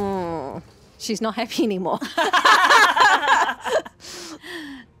 Ooh. She's not happy anymore.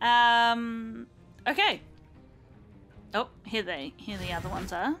 Okay. Oh, here the other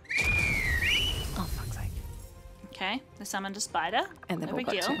ones are. Oh, fuck's sake. Okay, they summoned a spider. And they've no all big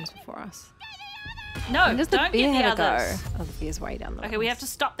got deal. turns before us. No, When does the don't bear get have the a others. go? Oh, the bear's way down the Okay, we have to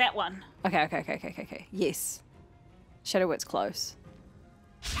stop that one. Okay. Yes. Shadowheart's close.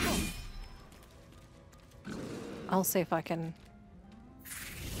 I'll see if I can...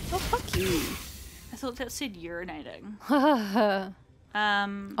 Oh, fuck you. I thought that said urinating.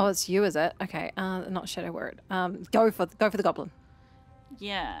 Oh, it's you, is it? Okay, not Shadowheart. Go for the goblin.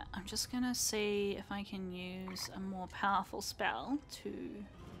 Yeah, I'm just gonna see if I can use a more powerful spell to...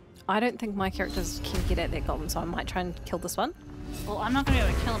 I don't think my characters can get at that goblin, so I might try and kill this one. Well, I'm not gonna be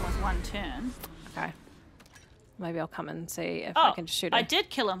able to kill him with one turn. Okay. Maybe I'll come and see if I can just shoot him. I did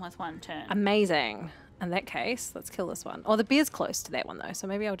kill him with one turn. Amazing. In that case, let's kill this one. Oh, the bear's close to that one, though, so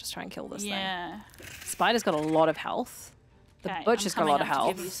maybe I'll just try and kill this thing. Yeah. Spider's got a lot of health. The Okay, butcher's got a I'm lot of coming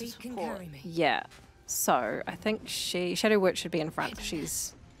up to give health. you support. Yeah. So, I think Shadowheart should be in front.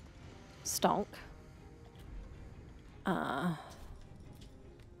 She's stonk.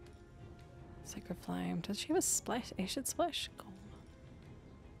 Sacred Flame. Does she have a splash? Acid splash? Gold.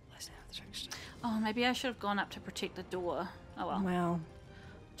 Oh, maybe I should have gone up to protect the door. Oh well. Wow.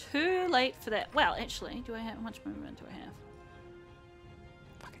 Too late for that. Well, actually, do I have how much movement do I have?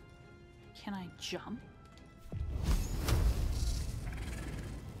 Fuck it. Can I jump?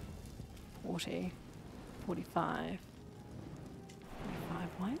 40. 45. 45.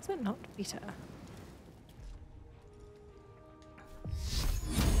 Why is it not better?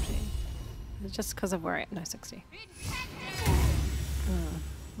 40. Is it just because of where I am? No, 60.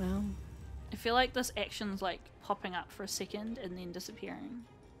 Well. I feel like this action's like popping up for a second and then disappearing.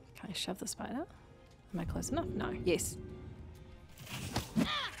 Can I shove the spider? Am I close enough? No. Yes.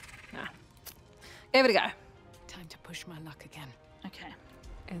 Nah. Give it a go. Time to push my luck again. Okay.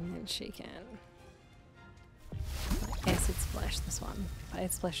 And then she can acid splash this one. If I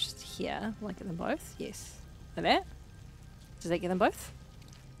acid splash here, will I get them both? Yes. Like that? Does that get them both?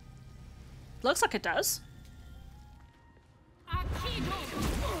 Looks like it does.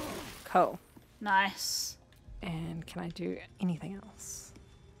 Cool. Nice. And can I do anything else?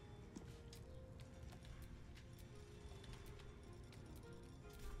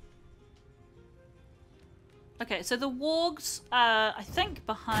 Okay, so the wargs are, I think,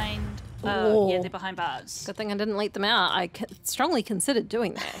 behind... yeah, Oh. they're behind bars. Good thing I didn't let them out. I strongly considered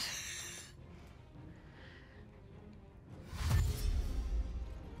doing that.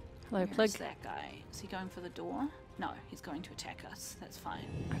 Hello, Where's Plig. that guy? Is he going for the door? No, he's going to attack us. That's fine.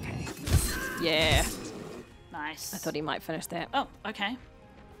 Okay. Yeah. Nice. I thought he might finish that. Oh, okay.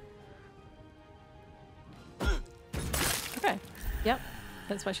 Okay. Yep.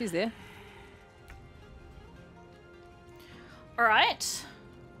 That's why she's there. All right.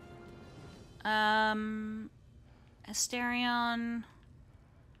 Asterion.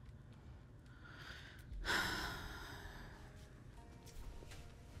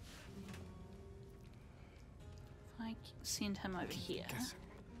 If I send him over here.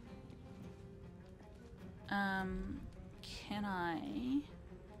 Can I?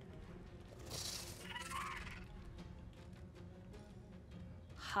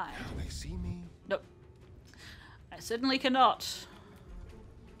 hide. Can they see me? Nope. I certainly cannot.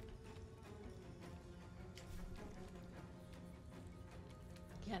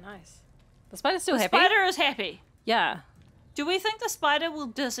 Yeah, nice. The spider's still The happy. spider is happy. Yeah. Do we think the spider will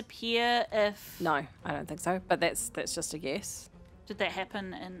disappear if... No, I don't think so. But that's just a guess. Did that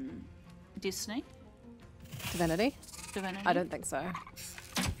happen in Destiny? Divinity? Divinity? I don't think so.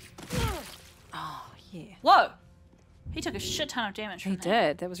 Oh, yeah. Whoa! He took a shit ton of damage from He that.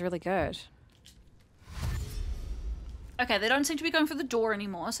 did. That was really good. Okay, they don't seem to be going for the door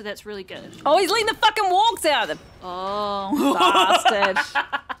anymore, so that's really good. Oh, he's letting the fucking walks out of them. Oh. Bastard.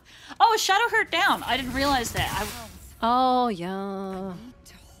 Oh, is Shadowheart down? I didn't realize that. Oh, yeah.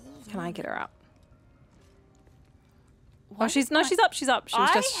 Can I get her up? Oh, she's up. She's up. She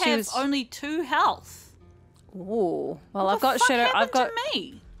was only 2 health. Ooh. Well, What I've the got fuck Shadow. I've happened got to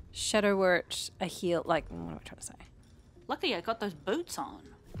me? Shadowheart, a heal. Like, what am I trying to say? Luckily, I got those boots on.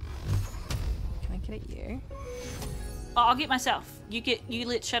 Can I get at you? Oh, I'll get myself. You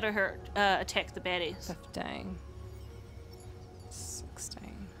let Shadowheart attack the baddies. 15. 16.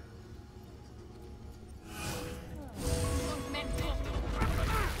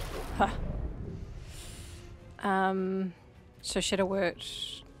 Huh. So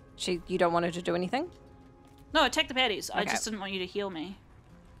Shadowheart, you don't want her to do anything? No, attack the baddies. I Okay. just didn't want you to heal me.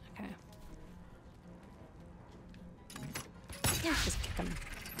 Okay. Just kick him.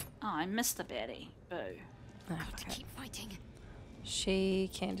 Oh, I missed the baddie. Boo. Oh, okay. Keep fighting. She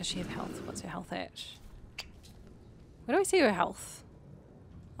can. Does she have health? What's her health at? Where do I see her health?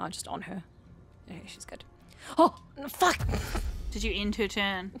 Oh, just on her. Okay, she's good. Oh, no, fuck! Did you end her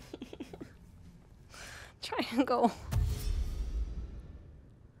turn? Triangle.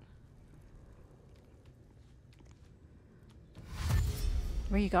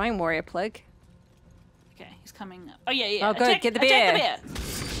 Where are you going, warrior plague? Okay, he's coming up. Oh, yeah. Oh, good. Get the bear. Attack the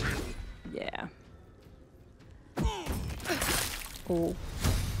bear. Yeah. Oh.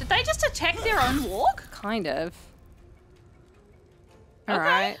 Did they just attack their own walk? Kind of. Okay.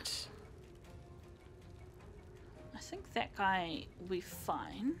 Alright. I think that guy will be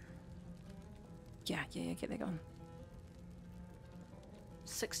fine. Yeah, get that going.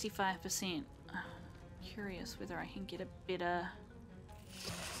 65%. Curious whether I can get a better...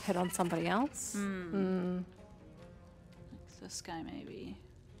 Hit on somebody else? Like this guy, maybe.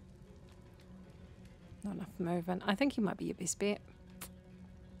 Not enough movement. I think he might be your best bet.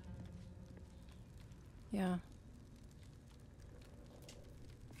 Yeah.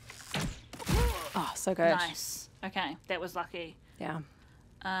 Oh, so good. Nice. Okay, that was lucky. Yeah.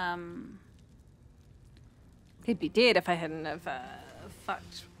 He'd be dead if I hadn't have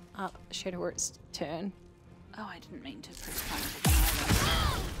fucked up Shadowheart's turn. Oh, I didn't mean to press time.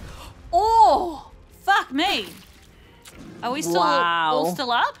 Oh! Fuck me! Are we still all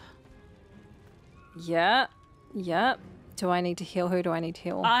still up? Yeah. Yep. Do I need to heal? Who do I need to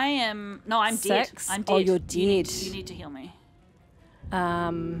heal? I am... No, I'm dead. 6? I'm dead. Oh, you're dead. You need to heal me.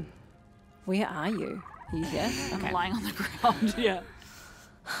 Where are you? Are you here? Okay. I'm lying on the ground, yeah.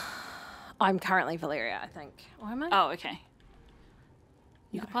 I'm currently Valeria, I think. Or am I? Oh, okay.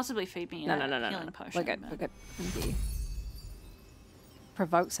 You could possibly feed me No. healing potion. We're good. but- We're good. Thank you.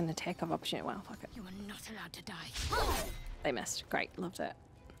 Provokes an attack of opportunity. Wow, fuck it. You are not allowed to die. They missed. Great. Loved it.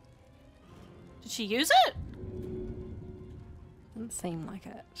 Did she use it? Doesn't seem like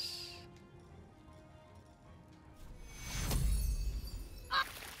it.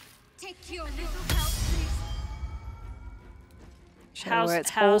 Take your little help, please.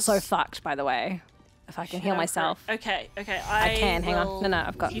 Shadowheart's also fucked, by the way. If I can heal myself. Okay. I can. Hang on. No,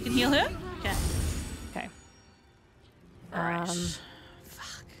 I've got... You can heal her? Okay. Okay. Alright.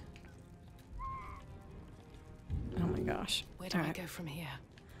 Fuck. Oh my gosh. Where do I Alright. go from here?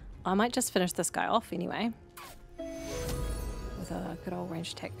 I might just finish this guy off anyway. With a good old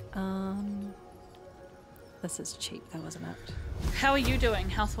range attack. This is cheap though, isn't it? How are you doing,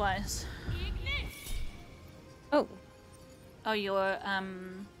 health-wise? Oh. Oh, you're,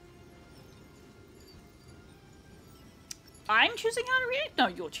 I'm choosing how to react? No,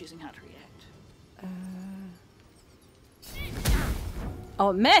 you're choosing how to react.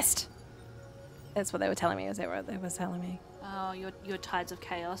 Oh, it missed! That's what they were telling me. Is that what they were telling me? Oh, your Tides of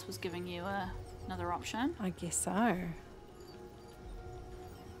Chaos was giving you another option. I guess so.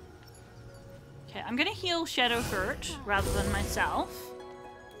 Okay, I'm gonna heal Shadowheart rather than myself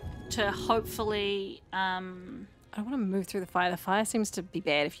to hopefully, I don't want to move through the fire. The fire seems to be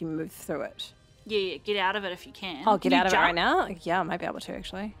bad if you move through it. yeah, get out of it if you can. I'll get Can you out of it jump? right now. Yeah, I might be able to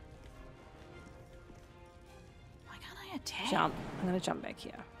actually. Why can't I attack? Jump. I'm going to jump back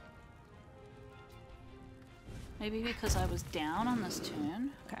here. Maybe because I was down on this turn.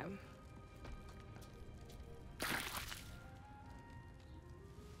 Okay.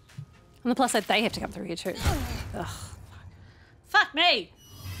 On the plus side, they have to come through here too. Ugh. Fuck me!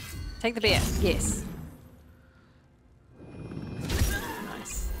 Take the bear. Yes.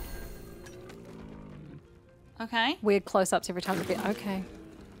 Nice. Okay. Weird close-ups every time the bear. Okay.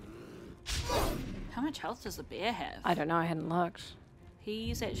 How much health does the bear have? I don't know. I hadn't looked.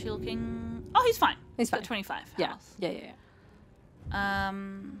 He's actually looking... Oh, he's fine. He's fine. Got 25 Yeah. health. Yeah.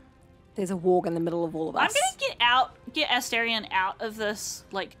 There's a warg in the middle of all of us. I'm gonna get Astarion out of this,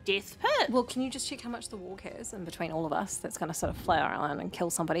 like, death pit. Well, can you just check how much the warg has in between all of us? That's going to sort of flare around and kill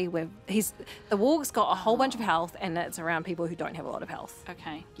somebody. The warg's got a whole bunch of health, and it's around people who don't have a lot of health.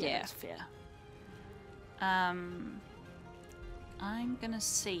 Okay. Yeah. That's fair. I'm gonna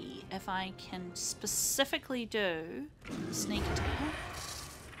see if I can specifically do sneak attack.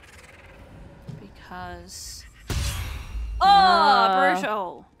 Because... Oh,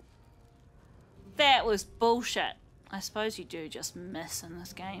 brutal! That was bullshit. I suppose you do just miss in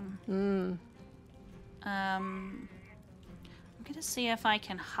this game. I'm gonna see if I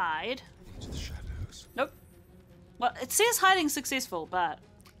can hide. Into the shadows. Nope. Well, it says hiding successful, but...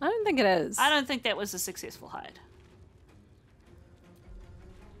 I don't think it is. I don't think that was a successful hide.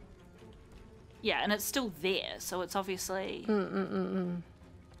 Yeah, and it's still there, so it's obviously...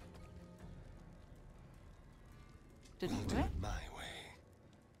 Didn't do it? My way.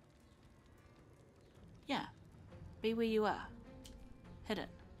 Yeah. Be where you are. Hit it.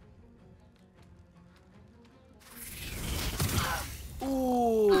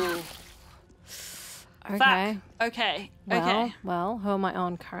 Ooh. Okay. Fuck. Okay. Well, Okay. well, who am I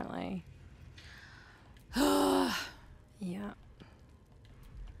on currently? Yeah.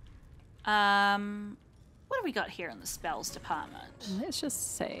 What have we got here in the spells department? Let's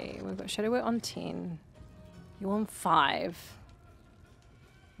just see. We've got Shadowheart on 10. You on 5.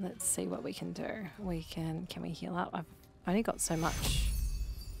 Let's see what we can do. Can we heal up? I've only got so much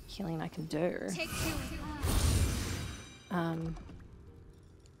healing I can do.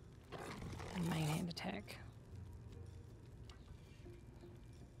 Main hand attack.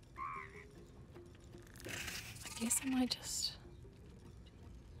 I guess I might just...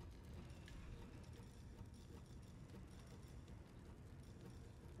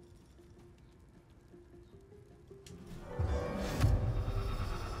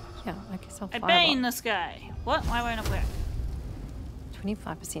 Yeah, I guess I'll I fire bane up. this guy. What? Why won't it work?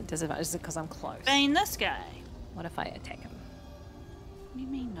 25% disadvantage. Is it because I'm close? Bane this guy. What if I attack him? What do you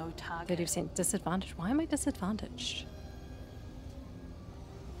mean no target? 30% disadvantage. Why am I disadvantaged?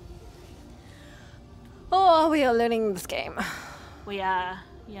 Oh, we are learning this game. We are.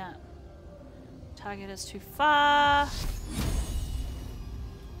 Yeah. Target is too far.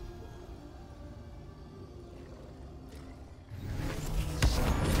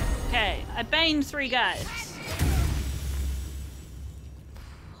 Okay, I baned 3 guys.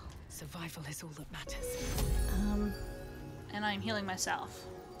 Survival is all that matters. And I'm healing myself.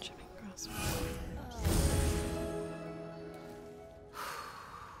 If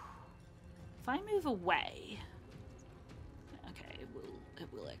I move away, okay, it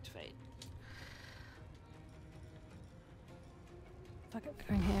will activate. Fuck it,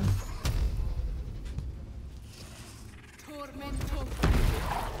 going ham.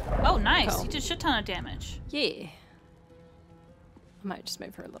 Oh, nice! Cool. You did a shit ton of damage. Yeah. I might just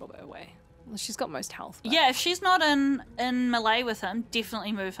move her a little bit away. Well, she's got most health. But... Yeah, if she's not in melee with him,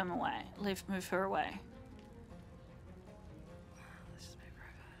 definitely move him away. Move her away. Let's just move her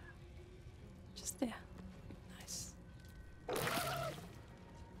over. Just there. Nice.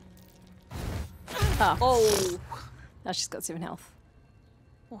 Oh. Now she's got 7 health.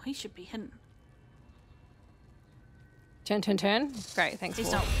 Well, he should be hidden. Turn. Great, thanks. He's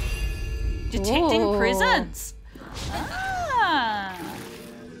Paul. not detecting Ooh. presence. Ah.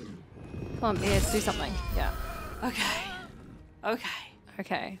 Come on, bears, do something. Yeah. Okay.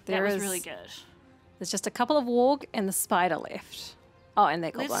 Okay. That was really good. There's just a couple of warg and the spider left. Oh, and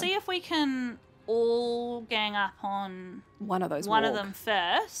that goblin. Let's see if we can all gang up on one of those. One warg. of them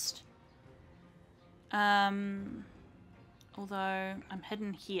first. Although I'm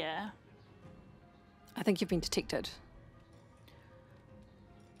hidden here. I think you've been detected.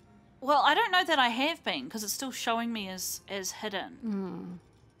 Well, I don't know that I have been because it's still showing me as hidden.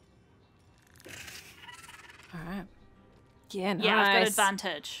 All right. Yeah, nice. Yeah, I've got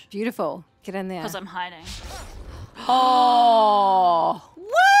advantage. Beautiful. Get in there. Because I'm hiding. Oh.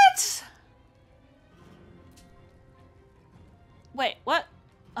 What? Wait, what?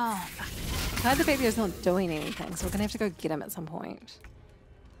 Oh, fuck. Hide the baby is not doing anything, so we're gonna have to go get him at some point.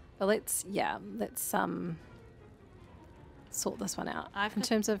 But let's sort this one out. I've In got-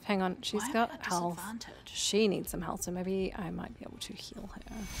 terms of, hang on, she's Why am I got at health. disadvantage? She needs some health, so maybe I might be able to heal her.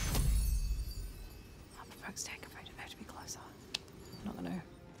 Oh, for fuck's sake, I have to be closer. I'm not gonna.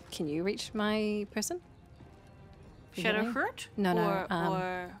 Can you reach my person? For healing? Shadowheart? No, no.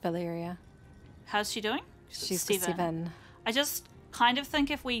 Or Valeria. how's she doing? She's got 7. I just kind of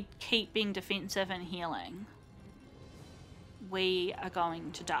think if we keep being defensive and healing, we are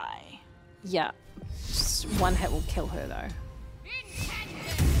going to die. Yeah. Just one hit will kill her though.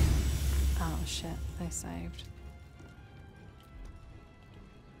 Oh shit, they saved.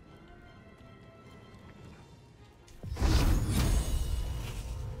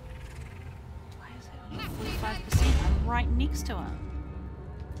 Why is it only 45%? I'm right next to him.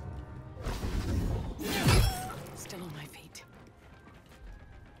 Still on my feet.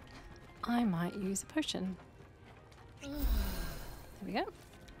 I might use a potion. There we go. I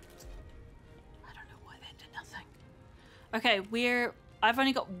don't know why that did nothing. Okay, I've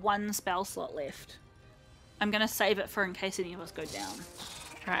only got 1 spell slot left. I'm gonna save it for in case any of us go down.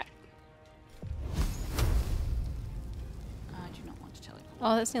 Alright. I do not want to teleport.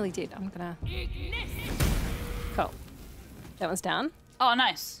 Oh, that's nearly dead. I'm gonna. Cool. That one's down. Oh,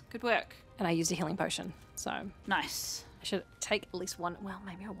 nice. Good work. And I used a healing potion, so. Nice. I should take at least one. Well,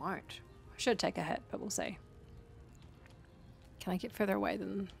 maybe I won't. I should take a hit, but we'll see. Can I get further away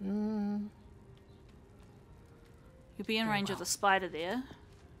than. You'll be in range of the spider there.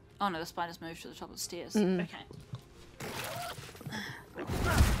 Oh no, the spider's moved to the top of the stairs. Mm. Okay.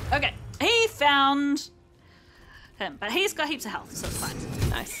 Okay, he found him, but he's got heaps of health, so it's fine.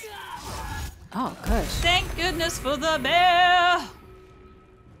 Nice. Oh, good. Thank goodness for the bear!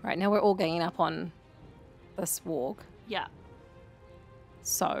 Right, now we're all ganging up on this warg. Yeah.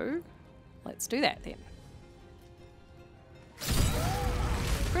 So, let's do that then.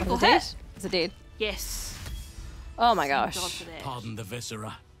 Critical Is it hit. dead? Is it dead? Yes. Oh my Thank gosh. God for that. Pardon the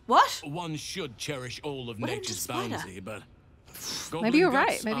viscera. What? One should cherish all of What happened nature's to the spider? bounty, but Maybe you're goblin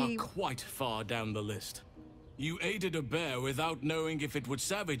right, guts maybe- are quite far down the list. You aided a bear without knowing if it would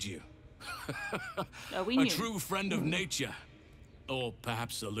savage you. Oh, we A knew. true friend of nature, or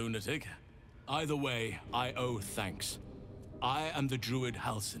perhaps a lunatic. Either way, I owe thanks. I am the druid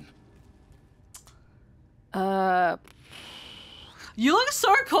Halsin. You look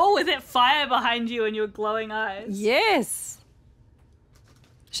so cool with that fire behind you and your glowing eyes. Yes.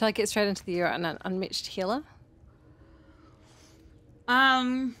 Shall I get straight into the unmatched healer?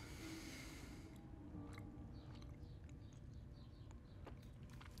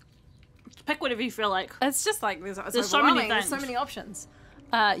 Pick whatever you feel like. It's just like there's so many overwhelming. There's so things. many options.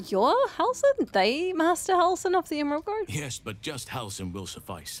 You're Halsin? They Master Halsin of the Emerald Grove? Yes, but just Halsin will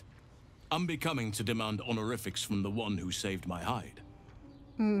suffice. Unbecoming to demand honorifics from the one who saved my hide.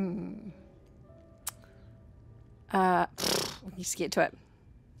 We just get to it.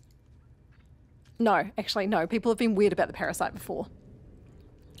 No, actually, no. People have been weird about the parasite before.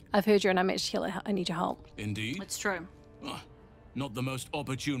 I've heard you're an unmatched healer. I need your help. Indeed. It's true. Not the most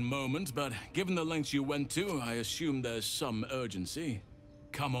opportune moment, but given the lengths you went to, I assume there's some urgency.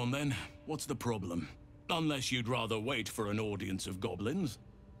 Come on then, what's the problem? Unless you'd rather wait for an audience of goblins.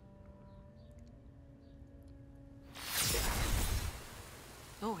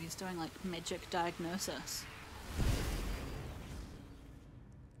 Oh, he's doing like magic diagnosis.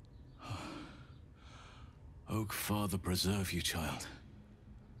 Oak Father preserve you, child.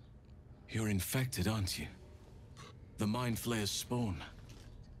 You're infected, aren't you? The Mind Flayer's spawn.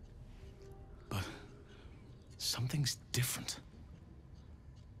 But something's different.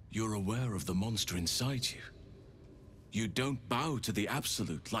 You're aware of the monster inside you. You don't bow to the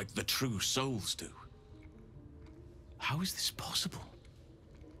Absolute like the true souls do. How is this possible?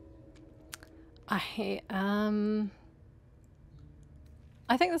 I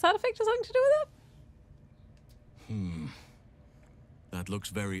think this artifact has something to do with it. That looks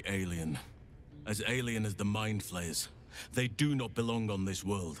very alien. As alien as the Mind Flayers. They do not belong on this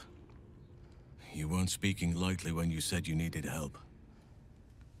world. You weren't speaking lightly when you said you needed help.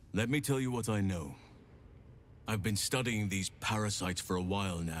 Let me tell you what I know. I've been studying these parasites for a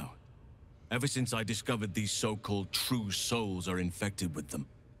while now. Ever since I discovered these so-called true souls are infected with them.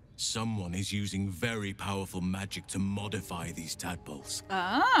 Someone is using very powerful magic to modify these tadpoles.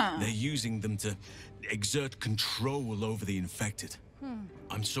 They're using them to exert control over the infected.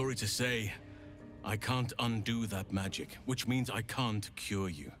 I'm sorry to say, I can't undo that magic, which means I can't cure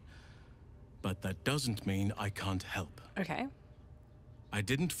you. But that doesn't mean I can't help. Okay. I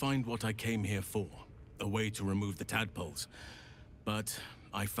didn't find what I came here for, a way to remove the tadpoles. But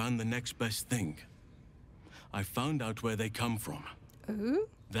I found the next best thing. I found out where they come from. Ooh.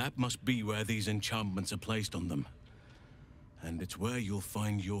 That must be where these enchantments are placed on them. And it's where you'll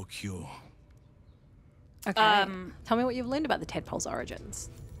find your cure. Okay. Tell me what you've learned about the tadpole's origins.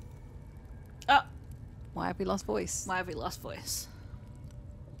 Oh. Why have we lost voice? Why have we lost voice?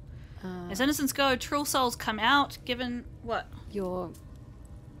 As innocents go, true souls come out, given what? You're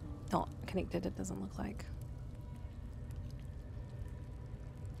not connected, it doesn't look like.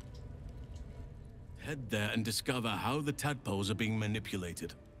 Head there and discover how the tadpoles are being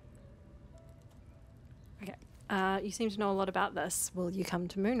manipulated. Okay. You seem to know a lot about this. Will you come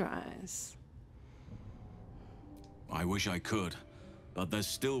to Moonrise? I wish I could, but there's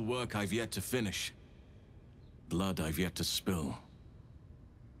still work I've yet to finish. Blood I've yet to spill.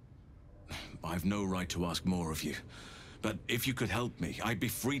 I've no right to ask more of you, but if you could help me, I'd be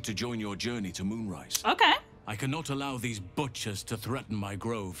free to join your journey to Moonrise. Okay. I cannot allow these butchers to threaten my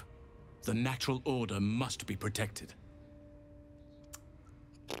grove. The natural order must be protected.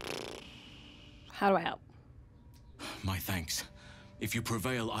 How do I help? My thanks. If you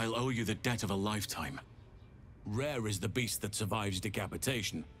prevail, I'll owe you the debt of a lifetime. Rare is the beast that survives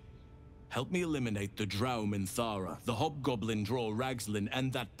decapitation. Help me eliminate the Drow Minthara, the hobgoblin Draw Ragslin,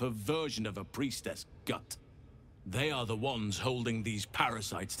 and that perversion of a priestess, Gut. They are the ones holding these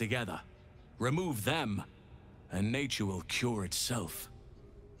parasites together. Remove them, and nature will cure itself.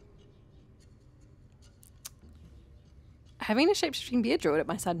 Having a shape-shifting beard druid at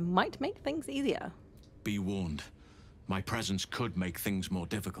my side might make things easier. Be warned. My presence could make things more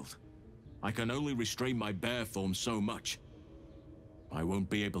difficult. I can only restrain my bear form so much. I won't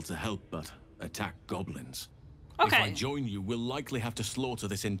be able to help but attack goblins. Okay. If I join you, we'll likely have to slaughter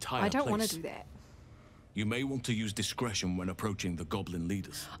this entire place. I don't want to do that. You may want to use discretion when approaching the goblin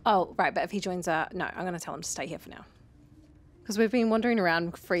leaders. Oh, right, but if he joins no, I'm going to tell him to stay here for now. Because we've been wandering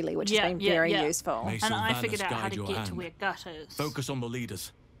around freely, which has been very useful. May And I Sylvanas figured out how guide to your get to hand. where Gut is. Focus on the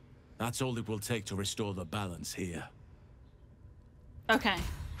leaders. That's all it will take to restore the balance here. Okay.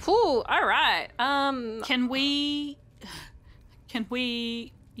 Ooh, all right. Can we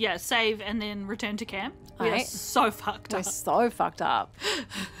save and then return to camp? We're Right. so fucked We're up. so fucked up.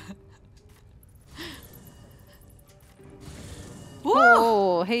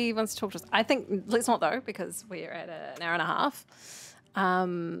 Oh, he wants to talk to us. I think let's not though, because we're at an hour and a half.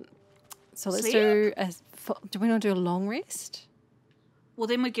 So let's do do we not do a long rest? Well,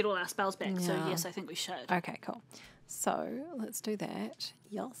 then we get all our spells back. So Yeah. yes, I think we should. Okay, cool. So let's do that.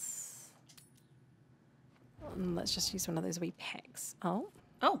 Yes. Let's just use one of those wee packs. Oh.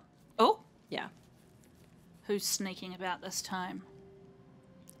 Yeah. Who's sneaking about this time?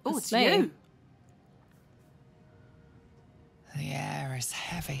 Oh, it's me. you. The air is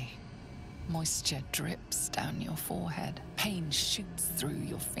heavy. Moisture drips down your forehead. Pain shoots through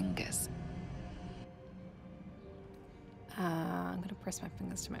your fingers. I'm going to press my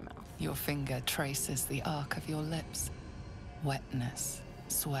fingers to my mouth. Your finger traces the arc of your lips. Wetness,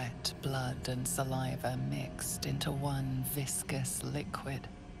 sweat, blood, and saliva mixed into one viscous liquid.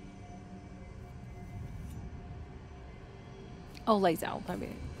 Oh, Lazel, don't be.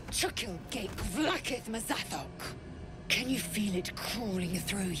 Chukil Gate Vlakith Mazathok. Can you feel it crawling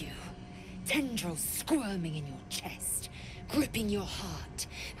through you? Tendrils squirming in your chest, gripping your heart,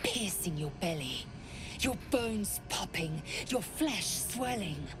 piercing your belly. Your bones popping, your flesh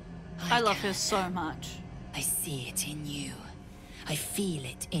swelling. I love her so much. I see it in you. I feel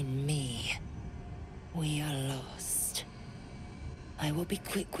it in me. We are lost. I will be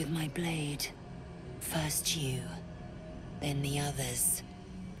quick with my blade. First you, then the others,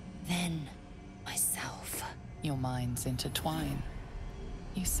 then myself. Your minds intertwine.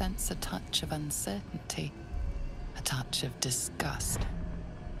 You sense a touch of uncertainty, a touch of disgust.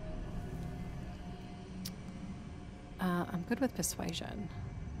 I'm good with persuasion.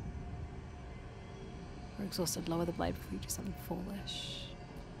 We're exhausted. Lower the blade before you do something foolish.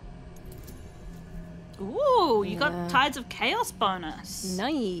 Ooh, you got Tides of Chaos bonus.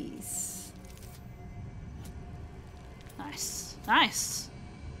 Nice. Nice. Nice.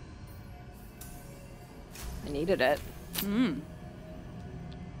 I needed it.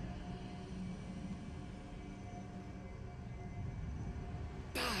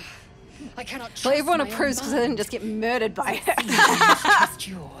 I cannot trust Well, everyone my own approves because I mind. didn't just get murdered by it. Trust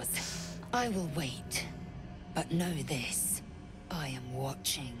yours. I will wait. But know this. I am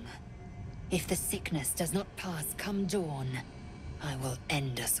watching. If the sickness does not pass come dawn, I will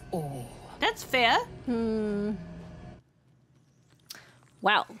end us all. That's fair.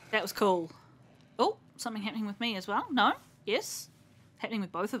 Wow. That was cool. Oh, something happening with me as well? No? Yes? Happening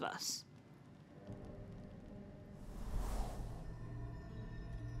with both of us.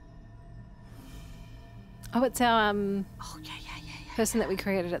 Oh, it's our Oh, yeah. person that we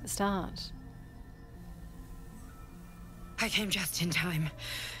created at the start. I came just in time.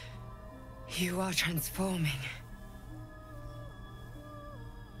 You are transforming.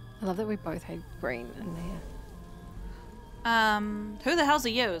 I love that we both had green in there. Who the hell's are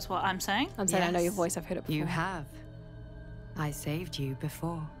you is what I'm saying. I'm saying I know your voice, I've heard it before. You have. I saved you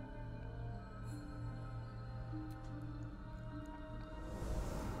before.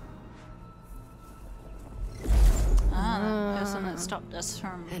 The person that stopped us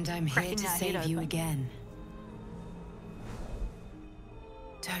from And I'm here cracking to our head save you open. again.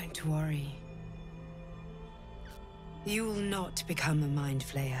 Don't worry. You will not become a mind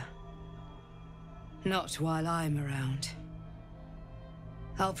flayer. Not while I'm around.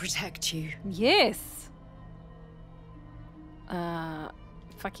 I'll protect you. Yes.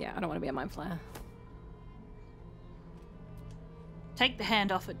 Fuck yeah, I don't want to be a mind flayer. Take the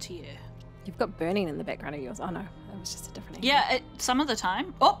hand off it to you. You've got burning in the background of yours. Oh no, that was just a different. Yeah, some of the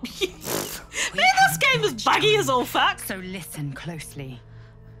time. Oh, man, this game is buggy as all fuck. So listen closely.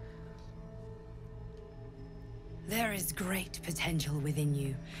 There is great potential within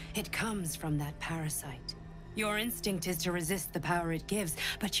you. It comes from that parasite. Your instinct is to resist the power it gives,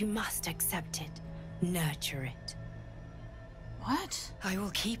 but you must accept it. Nurture it. What? I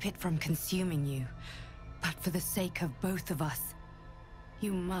will keep it from consuming you, but for the sake of both of us,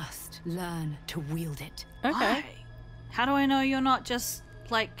 you must learn to wield it. Okay. Why? How do I know you're not just,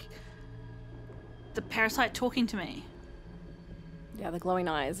 like, the parasite talking to me? Yeah, the glowing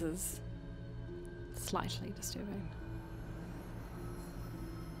eyes is slightly disturbing.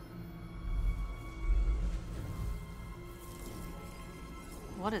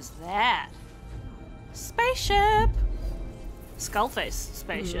 What is that? Spaceship! Skullface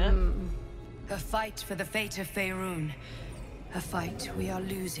spaceship. A fight for the fate of Faerun. A fight we are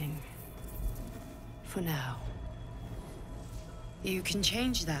losing. For now. You can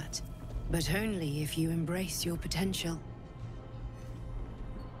change that, but only if you embrace your potential.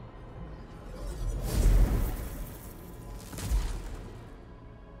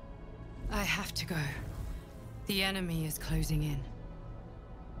 I have to go. The enemy is closing in.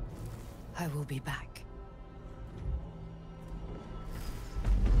 I will be back.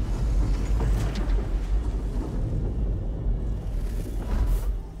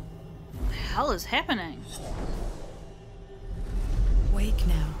 What the hell is happening? Wake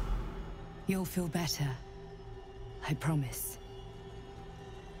now. You'll feel better. I promise.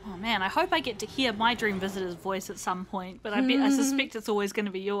 Oh man, I hope I get to hear my dream visitor's voice at some point, but I suspect it's always going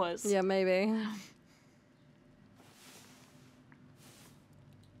to be yours. Yeah, maybe.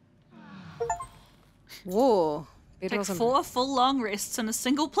 Whoa. Take 4 full long rests in a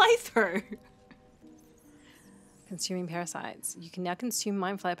single playthrough. Consuming parasites. You can now consume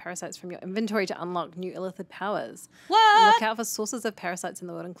mind flayer parasites from your inventory to unlock new illithid powers. What? Look out for sources of parasites in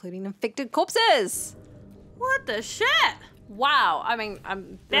the world, including infected corpses. What the shit? Wow. I mean,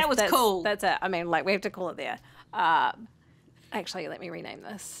 that's cool. That's it. I mean, like, we have to call it there. Actually, let me rename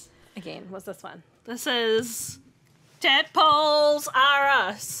this again. What's this one? This is Tadpoles Are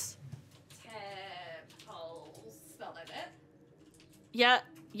Us. Tadpoles. Spell like that? Yeah.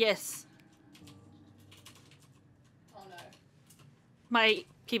 Yes. Oh no. My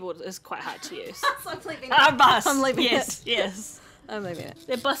keyboard is quite hard to use. So I'm leaving it. I'm leaving yes, it. Yes. I'm leaving it.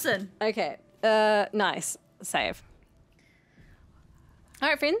 They're bussing. Okay. Nice. Save. All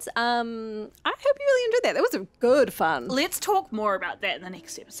right, friends. I hope you really enjoyed that. That was a good fun. Let's talk more about that in the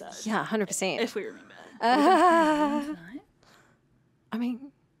next episode. Yeah, 100%. If we remember. I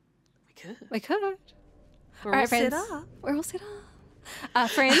mean, we could. All We're right, all set friends. up. We're all set up.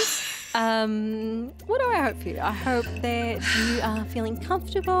 Friends, what do I hope for you? I hope that you are feeling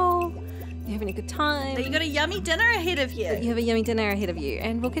comfortable, you're having a good time. That you got a yummy dinner ahead of you. That you have a yummy dinner ahead of you.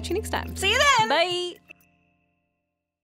 And we'll catch you next time. See you then. Bye.